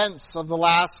events of the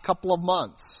last couple of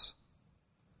months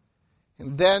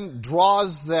and then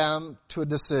draws them to a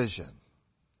decision.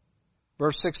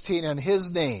 Verse 16, and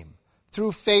his name,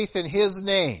 through faith in his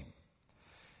name,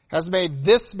 has made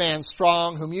this man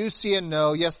strong whom you see and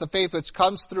know. Yes, the faith which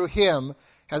comes through him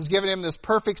has given him this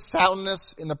perfect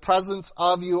soundness in the presence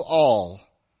of you all.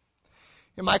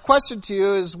 And my question to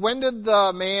you is, when did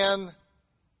the man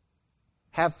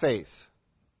have faith?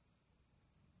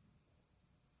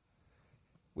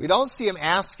 We don't see him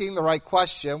asking the right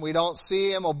question. We don't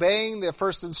see him obeying the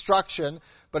first instruction.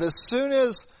 But as soon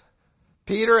as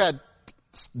Peter had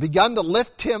begun to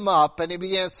lift him up and he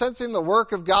began sensing the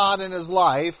work of God in his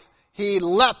life, he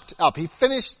leapt up. He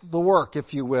finished the work,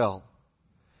 if you will.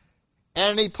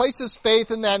 And he placed his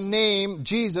faith in that name,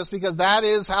 Jesus, because that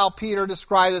is how Peter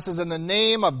described this, as in the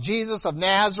name of Jesus of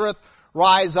Nazareth,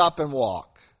 rise up and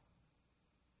walk.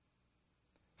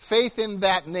 Faith in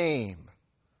that name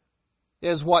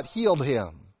is what healed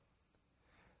him.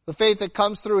 The faith that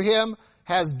comes through him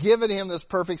has given him this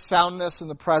perfect soundness in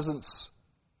the presence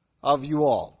of you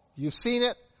all. You've seen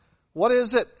it. What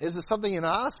is it? Is it something in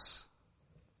us?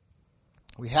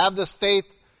 We have this faith.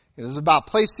 It is about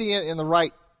placing it in the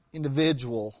right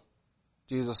individual,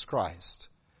 Jesus Christ.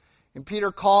 And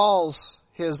Peter calls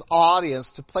his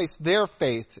audience to place their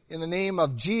faith in the name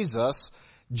of Jesus,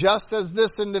 just as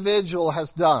this individual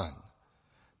has done.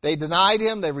 They denied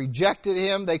him, they rejected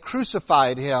him, they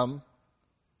crucified him.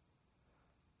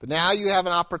 But now you have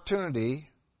an opportunity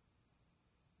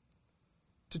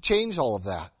to change all of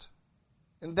that.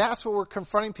 And that's what we're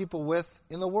confronting people with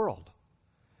in the world.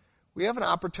 We have an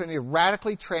opportunity to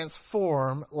radically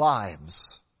transform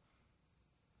lives.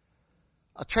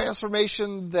 A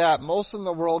transformation that most in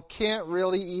the world can't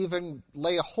really even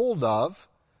lay a hold of.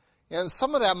 And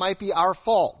some of that might be our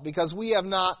fault because we have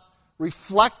not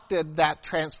reflected that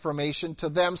transformation to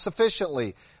them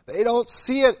sufficiently. They don't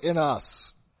see it in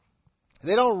us.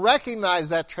 They don't recognize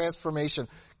that transformation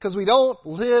because we don't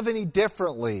live any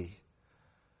differently.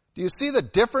 Do you see the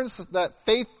difference that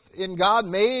faith in God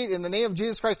made, in the name of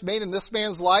Jesus Christ, made in this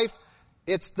man's life?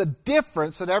 It's the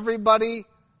difference that everybody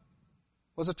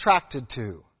was attracted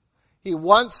to. He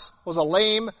once was a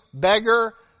lame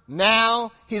beggar.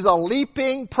 Now he's a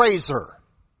leaping praiser.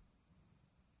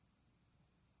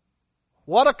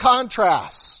 What a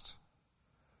contrast.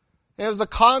 It was the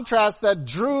contrast that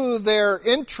drew their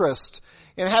interest.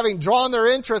 And having drawn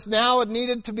their interest, now it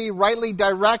needed to be rightly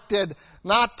directed,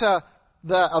 not to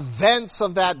the events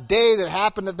of that day that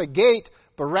happened at the gate,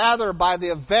 but rather by the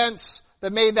events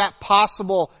that made that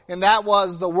possible, and that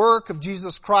was the work of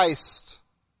Jesus Christ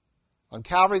on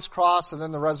Calvary's cross and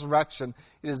then the resurrection.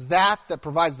 It is that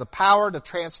provides the power to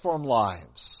transform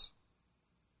lives.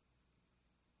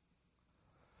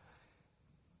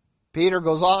 Peter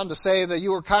goes on to say that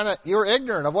you were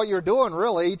ignorant of what you're doing,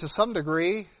 really, to some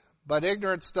degree, but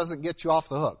ignorance doesn't get you off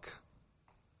the hook.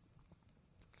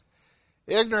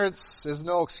 Ignorance is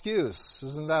no excuse.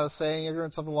 Isn't that a saying?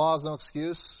 Ignorance of the law is no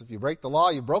excuse. If you break the law,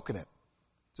 you've broken it.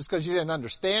 Just because you didn't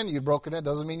understand you'd broken it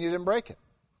doesn't mean you didn't break it.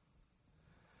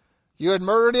 You had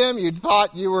murdered him. You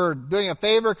thought you were doing a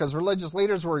favor because religious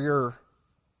leaders were your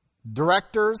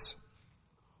directors.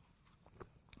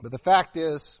 But the fact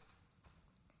is,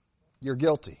 you're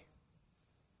guilty.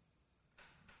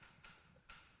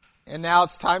 And now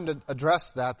it's time to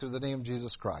address that through the name of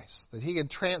Jesus Christ. That he can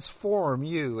transform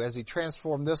you as he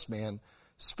transformed this man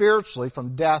spiritually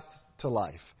from death to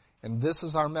life. And this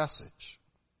is our message.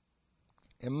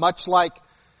 And much like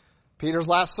Peter's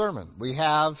last sermon, we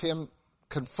have him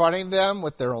confronting them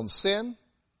with their own sin,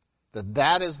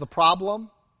 that is the problem,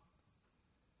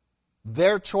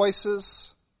 their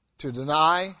choices to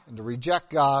deny and to reject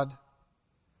God.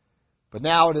 But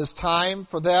now it is time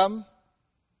for them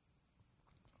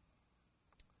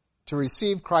to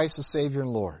receive Christ as Savior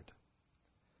and Lord.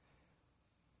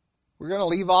 We're going to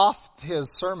leave off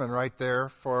his sermon right there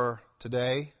for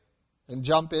today and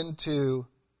jump into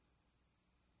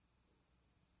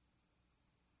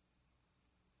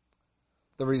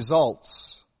the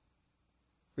results.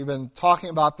 We've been talking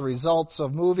about the results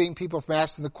of moving people from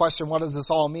asking the question, what does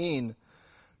this all mean,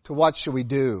 to what should we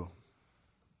do?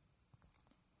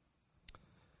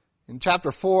 In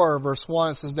chapter 4, verse 1,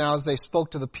 it says, now as they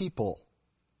spoke to the people,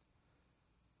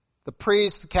 the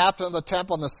priests, the captain of the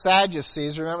temple, and the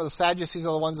Sadducees, remember the Sadducees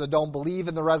are the ones that don't believe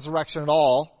in the resurrection at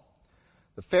all.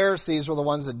 The Pharisees were the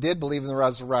ones that did believe in the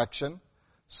resurrection.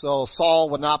 So Saul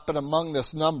would not have been among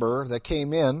this number that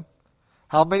came in.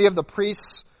 How many of the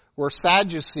priests were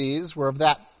Sadducees, were of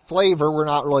that flavor, we're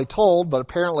not really told, but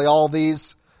apparently all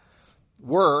these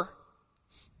were.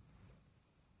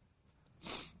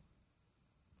 It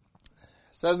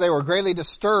says they were greatly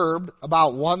disturbed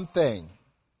about one thing.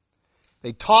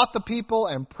 They taught the people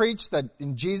and preached that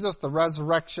in Jesus the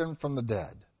resurrection from the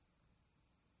dead.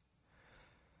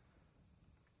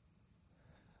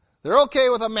 They're okay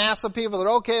with a mass of people.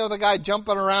 They're okay with a guy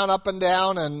jumping around up and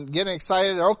down and getting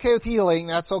excited. They're okay with healing.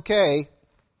 That's okay.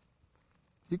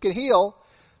 You can heal.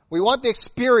 We want the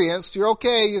experience. You're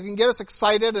okay. You can get us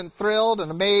excited and thrilled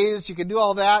and amazed. You can do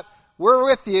all that. We're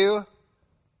with you.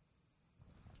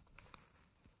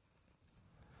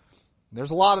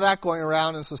 There's a lot of that going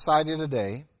around in society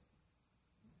today.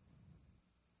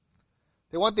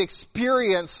 They want the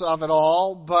experience of it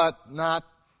all, but not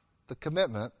the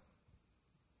commitment.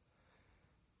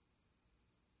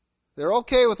 They're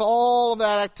okay with all of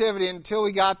that activity until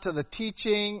we got to the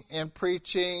teaching and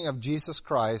preaching of Jesus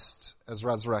Christ as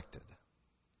resurrected.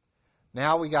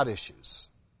 Now we got issues.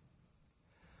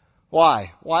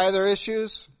 Why? Why are there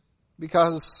issues?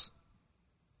 Because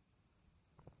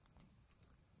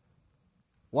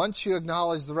once you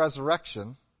acknowledge the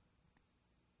resurrection,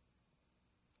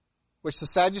 which the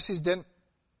Sadducees didn't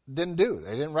do.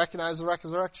 They didn't recognize the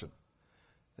resurrection.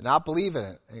 Did not believe in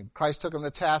it. And Christ took them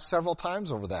to task several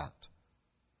times over that.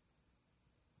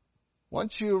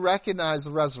 Once you recognize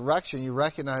the resurrection, you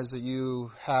recognize that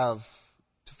you have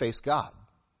to face God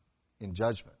in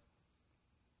judgment.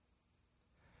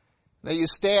 That you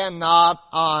stand not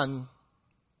on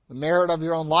the merit of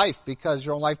your own life, because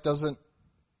your own life doesn't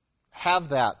have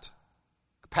that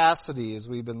capacity, as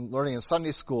we've been learning in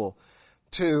Sunday school,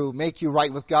 to make you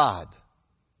right with God.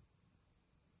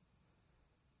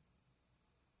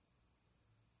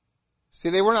 See,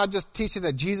 they were not just teaching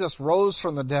that Jesus rose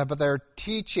from the dead, but they're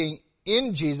teaching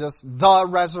in Jesus the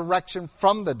resurrection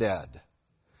from the dead.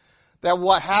 That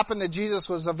what happened to Jesus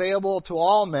was available to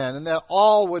all men, and that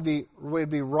all would be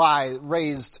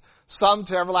raised, some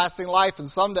to everlasting life and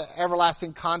some to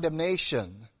everlasting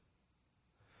condemnation.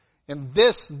 And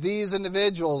these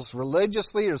individuals,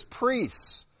 religious leaders,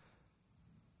 priests,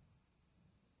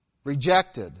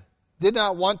 rejected, did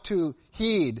not want to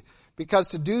heed, because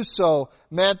to do so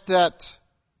meant that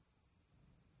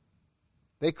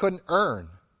they couldn't earn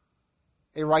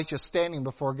a righteous standing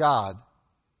before God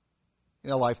in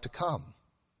a life to come.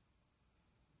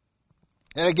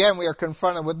 And again, we are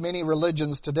confronted with many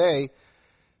religions today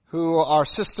who are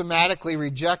systematically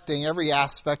rejecting every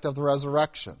aspect of the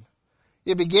resurrection.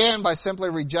 It began by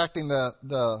simply rejecting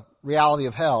the reality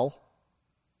of hell.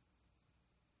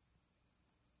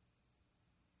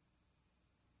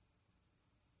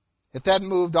 It then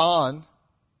moved on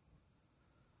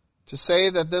to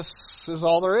say that this is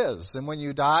all there is. And when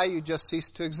you die, you just cease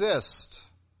to exist.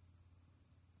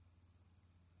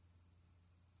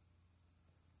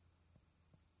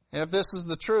 And if this is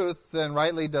the truth, then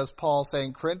rightly does Paul say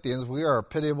in Corinthians, we are a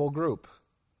pitiable group.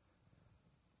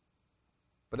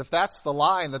 But if that's the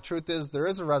lie, and the truth is there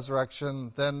is a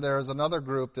resurrection, then there's another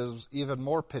group that is even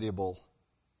more pitiable,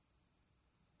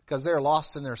 because they're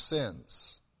lost in their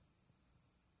sins.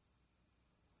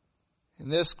 In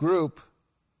this group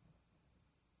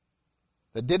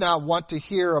that did not want to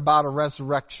hear about a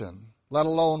resurrection, let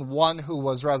alone one who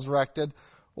was resurrected,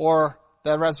 or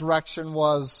that resurrection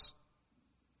was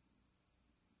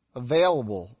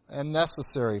available and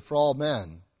necessary for all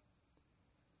men.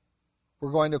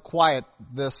 We're going to quiet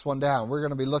this one down. We're going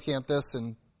to be looking at this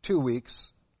in 2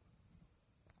 weeks.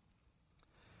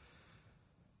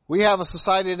 We have a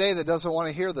society today that doesn't want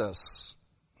to hear this.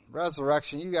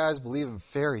 Resurrection, you guys believe in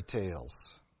fairy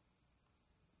tales.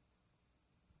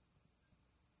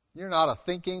 You're not a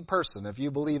thinking person if you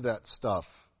believe that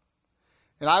stuff.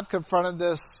 And I've confronted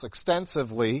this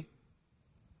extensively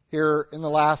here in the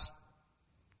last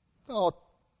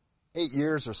 8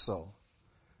 years or so.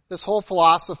 This whole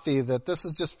philosophy that this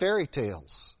is just fairy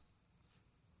tales.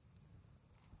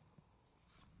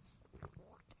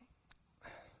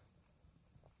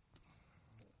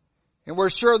 And we're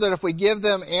sure that if we give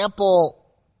them ample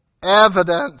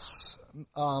evidence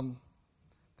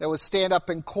that would stand up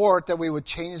in court, that we would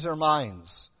change their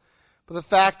minds. But the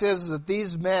fact is that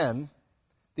these men,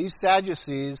 these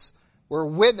Sadducees, were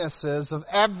witnesses of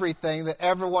everything that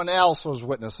everyone else was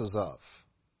witnesses of.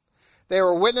 They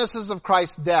were witnesses of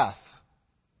Christ's death.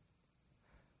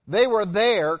 They were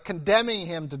there condemning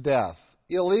him to death,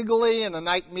 illegally in a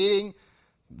night meeting,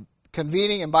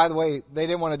 convening. And by the way, they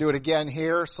didn't want to do it again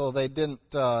here, so they didn't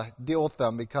deal with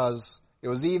them because it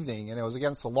was evening and it was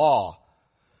against the law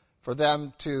for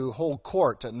them to hold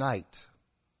court at night.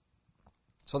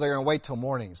 So they're going to wait till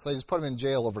morning. So they just put them in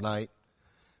jail overnight.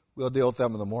 We'll deal with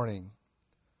them in the morning.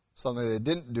 Something they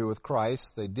didn't do with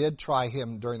Christ. They did try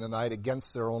him during the night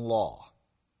against their own law.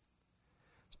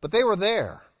 But they were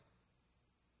there.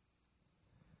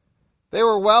 They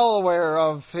were well aware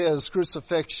of his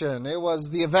crucifixion. It was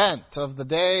the event of the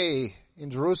day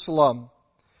in Jerusalem.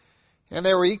 And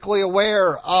they were equally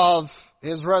aware of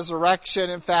his resurrection.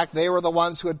 In fact, they were the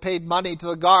ones who had paid money to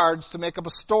the guards to make up a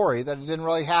story that it didn't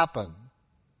really happen.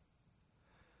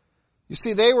 You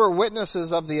see, they were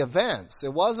witnesses of the events.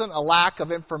 It wasn't a lack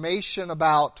of information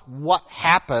about what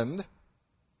happened.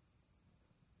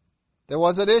 There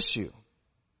was an issue.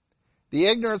 The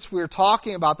ignorance we're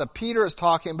talking about, that Peter is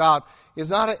talking about, is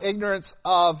not an ignorance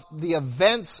of the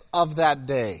events of that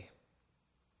day,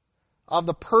 of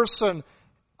the person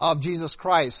of Jesus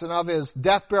Christ and of his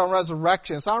death, burial, and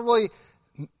resurrection. It's not really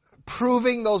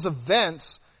proving those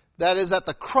events that is at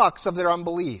the crux of their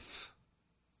unbelief.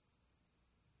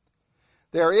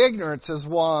 Their ignorance is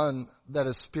one that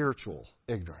is spiritual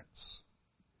ignorance.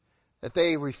 That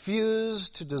they refuse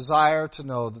to desire to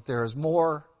know that there is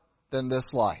more than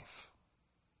this life.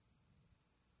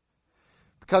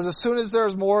 Because as soon as there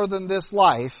is more than this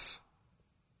life,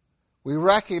 we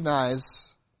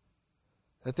recognize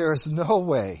that there is no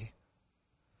way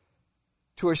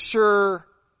to assure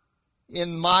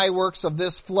in my works of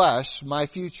this flesh my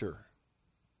future.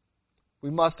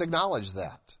 We must acknowledge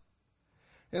that.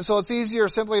 And so it's easier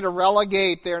simply to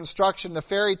relegate their instruction to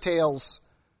fairy tales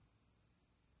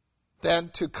than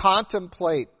to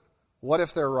contemplate what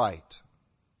if they're right.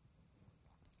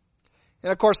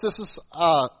 And of course, this is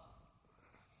a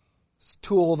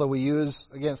tool that we use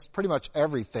against pretty much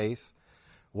every faith.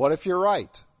 What if you're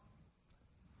right?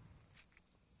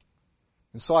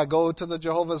 And so I go to the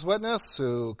Jehovah's Witness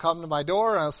who come to my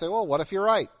door and I say, well, what if you're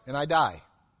right? And I die.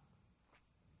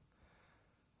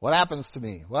 What happens to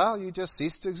me? Well, you just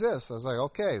cease to exist. I was like,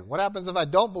 okay, what happens if I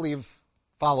don't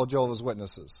follow Jehovah's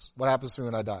Witnesses? What happens to me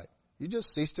when I die? You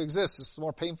just cease to exist. It's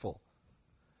more painful.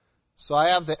 So I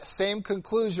have the same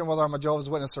conclusion whether I'm a Jehovah's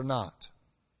Witness or not.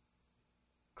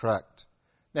 Correct.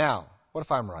 Now, what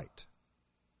if I'm right?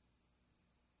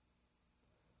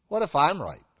 What if I'm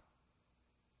right?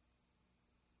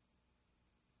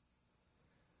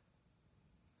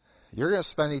 You're going to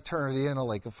spend eternity in a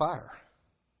lake of fire.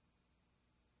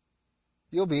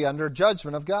 You'll be under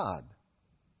judgment of God.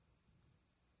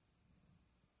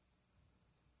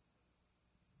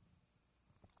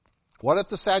 What if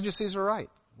the Sadducees are right?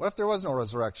 What if there was no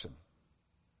resurrection?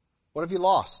 What have you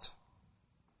lost?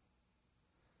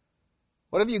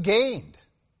 What have you gained?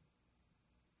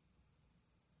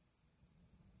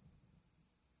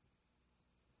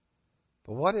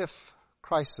 But what if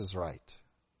Christ is right?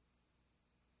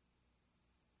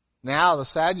 Now the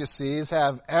Sadducees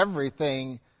have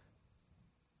everything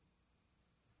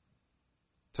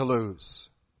to lose.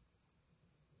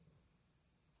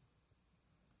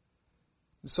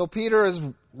 So Peter is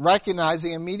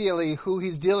recognizing immediately who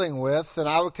he's dealing with, and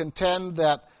I would contend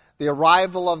that the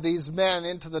arrival of these men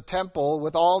into the temple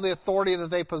with all the authority that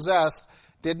they possessed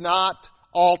did not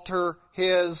alter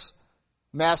his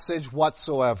message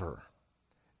whatsoever.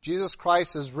 Jesus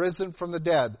Christ is risen from the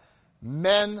dead.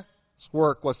 Men's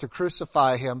work was to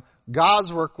crucify him.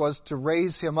 God's work was to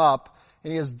raise him up,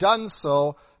 and he has done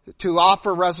so to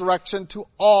offer resurrection to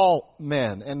all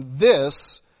men. And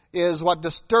this is what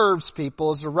disturbs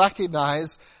people, is to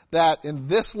recognize that in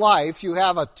this life you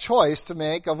have a choice to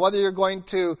make of whether you're going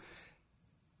to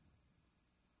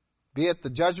be at the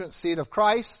judgment seat of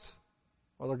Christ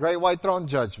or the great white throne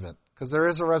judgment, because there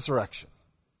is a resurrection.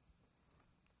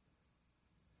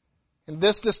 And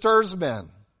this disturbs men.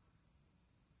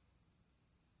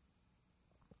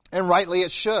 And rightly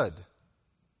it should.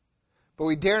 But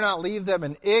we dare not leave them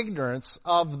in ignorance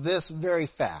of this very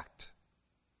fact,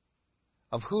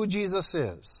 of who Jesus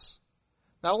is.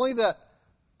 Not only the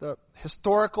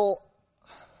historical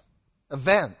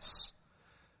events,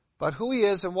 but who he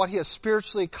is and what he has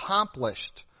spiritually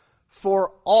accomplished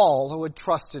for all who would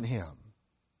trust in him.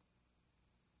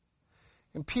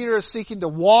 And Peter is seeking to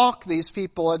walk these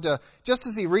people into, just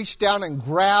as he reached down and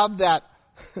grabbed that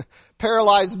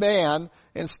paralyzed man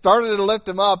and started to lift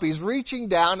him up, he's reaching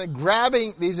down and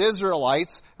grabbing these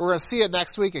Israelites, we're going to see it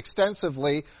next week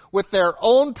extensively, with their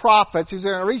own prophets. He's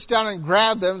going to reach down and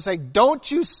grab them and say, don't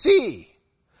you see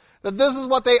that this is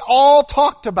what they all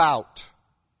talked about?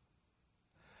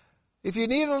 If you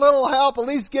need a little help, at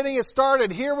least getting it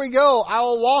started, here we go. I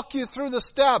will walk you through the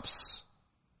steps.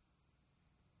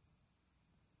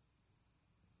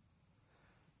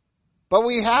 But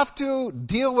we have to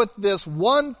deal with this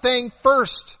one thing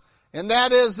first, and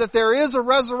that is that there is a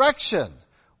resurrection.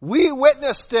 We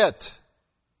witnessed it.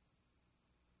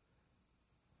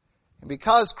 And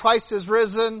because Christ is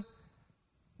risen,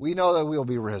 we know that we will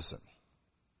be risen.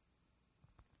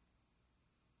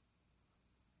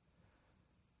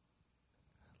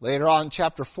 Later on,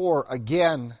 chapter 4,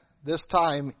 again, this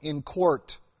time in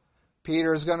court,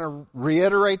 Peter is going to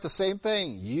reiterate the same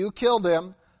thing. You killed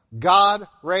him. God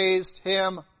raised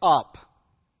him up.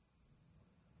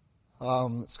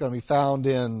 It's going to be found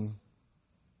in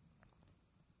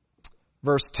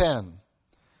verse 10.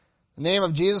 The name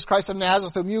of Jesus Christ of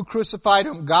Nazareth, whom you crucified,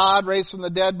 whom God raised from the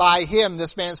dead, by him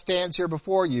this man stands here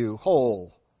before you,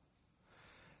 whole.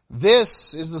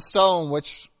 This is the stone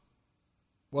which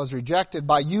was rejected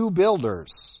by you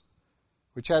builders,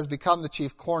 which has become the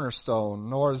chief cornerstone,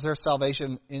 nor is there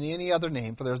salvation in any other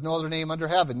name, for there is no other name under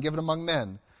heaven given among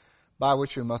men by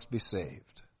which we must be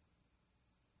saved.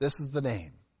 This is the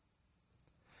name.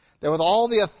 That with all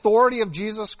the authority of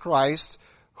Jesus Christ,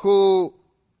 who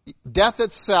death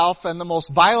itself and the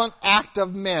most violent act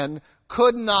of men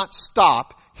could not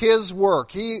stop his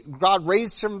work. God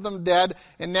raised him from the dead,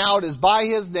 and now it is by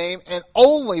his name, and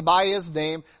only by his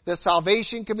name, that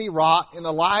salvation can be wrought in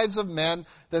the lives of men,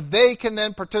 that they can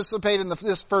then participate in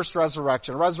this first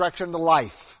resurrection, resurrection to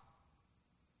life.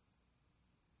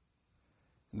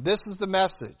 This is the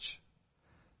message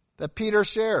that Peter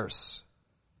shares.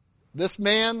 This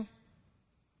man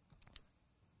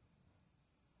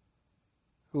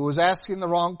who was asking the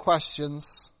wrong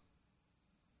questions,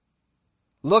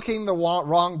 looking the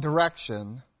wrong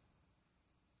direction,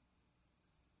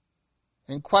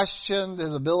 and questioned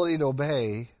his ability to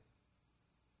obey,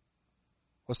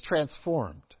 was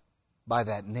transformed by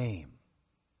that name,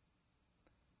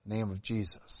 the name of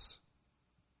Jesus.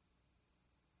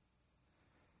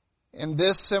 And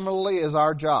this similarly is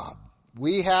our job.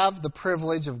 We have the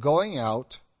privilege of going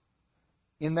out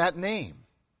in that name.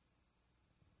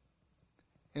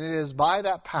 And it is by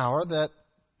that power that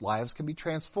lives can be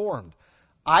transformed.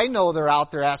 I know they're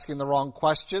out there asking the wrong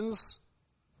questions.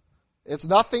 It's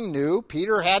nothing new.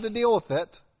 Peter had to deal with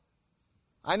it.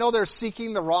 I know they're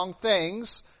seeking the wrong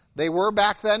things. They were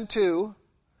back then too.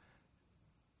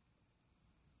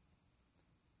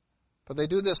 But they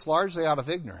do this largely out of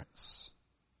ignorance.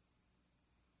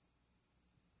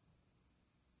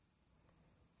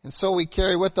 And so we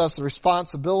carry with us the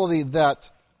responsibility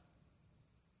that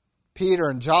Peter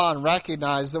and John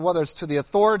recognize, that whether it's to the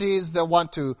authorities that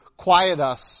want to quiet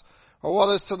us, or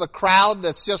whether it's to the crowd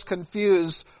that's just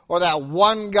confused, or that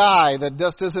one guy that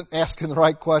just isn't asking the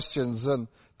right questions and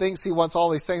thinks he wants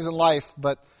all these things in life,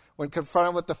 but when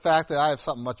confronted with the fact that I have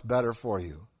something much better for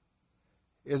you,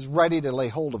 is ready to lay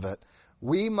hold of it,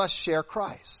 we must share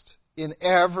Christ in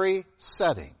every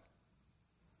setting.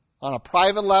 On a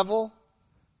private level,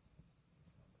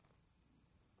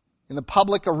 in the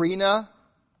public arena,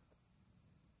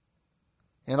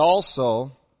 and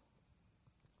also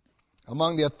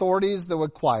among the authorities that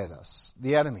would quiet us,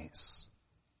 the enemies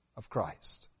of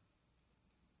Christ.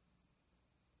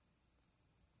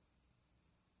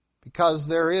 Because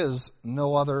there is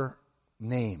no other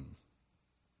name.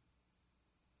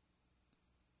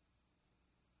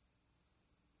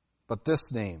 But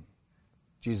this name,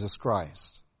 Jesus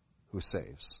Christ, who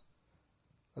saves.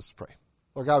 Let's pray.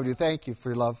 Lord God, we do thank you for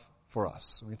your love for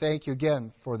us. We thank you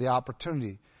again for the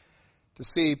opportunity to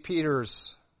see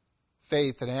Peter's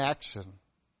faith in action,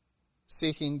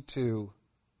 seeking to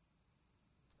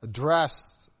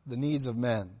address the needs of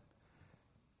men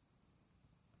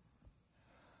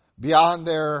beyond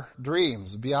their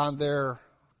dreams, beyond their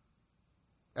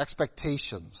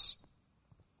expectations.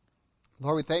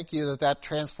 Lord, we thank you that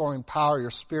transforming power of your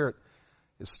Spirit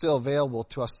is still available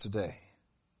to us today.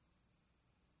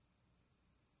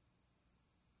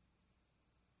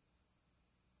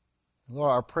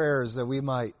 Lord, our prayer is that we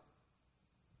might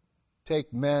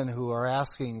take men who are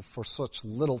asking for such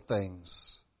little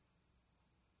things,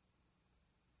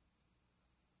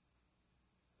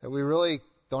 that we really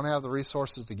don't have the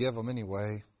resources to give them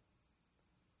anyway,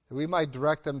 that we might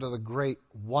direct them to the great,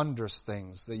 wondrous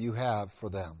things that you have for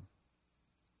them.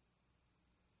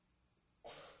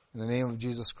 In the name of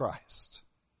Jesus Christ.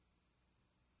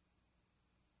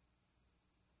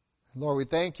 Lord, we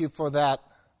thank you for that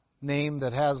name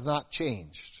that has not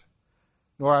changed,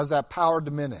 nor has that power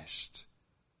diminished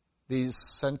these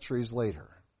centuries later.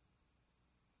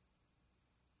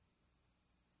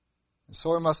 And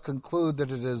so we must conclude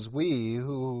that it is we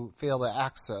who fail to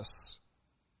access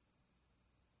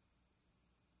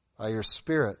by your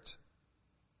Spirit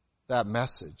that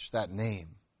message, that name.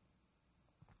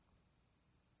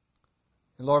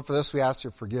 And Lord, for this we ask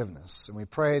your forgiveness, and we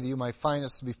pray that you might find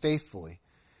us to be faithfully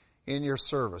in your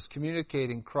service,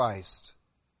 communicating Christ,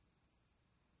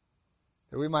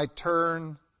 that we might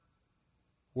turn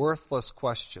worthless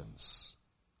questions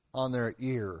on their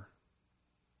ear,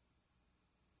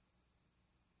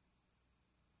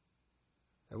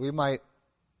 that we might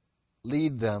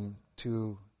lead them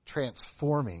to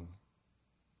transforming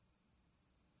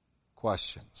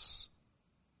questions.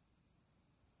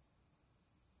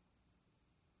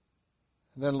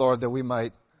 And then, Lord, that we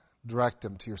might direct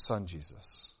them to your Son,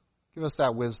 Jesus. Give us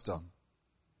that wisdom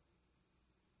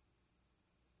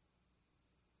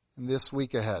in this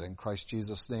week ahead. In Christ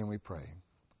Jesus' name we pray.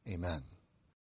 Amen.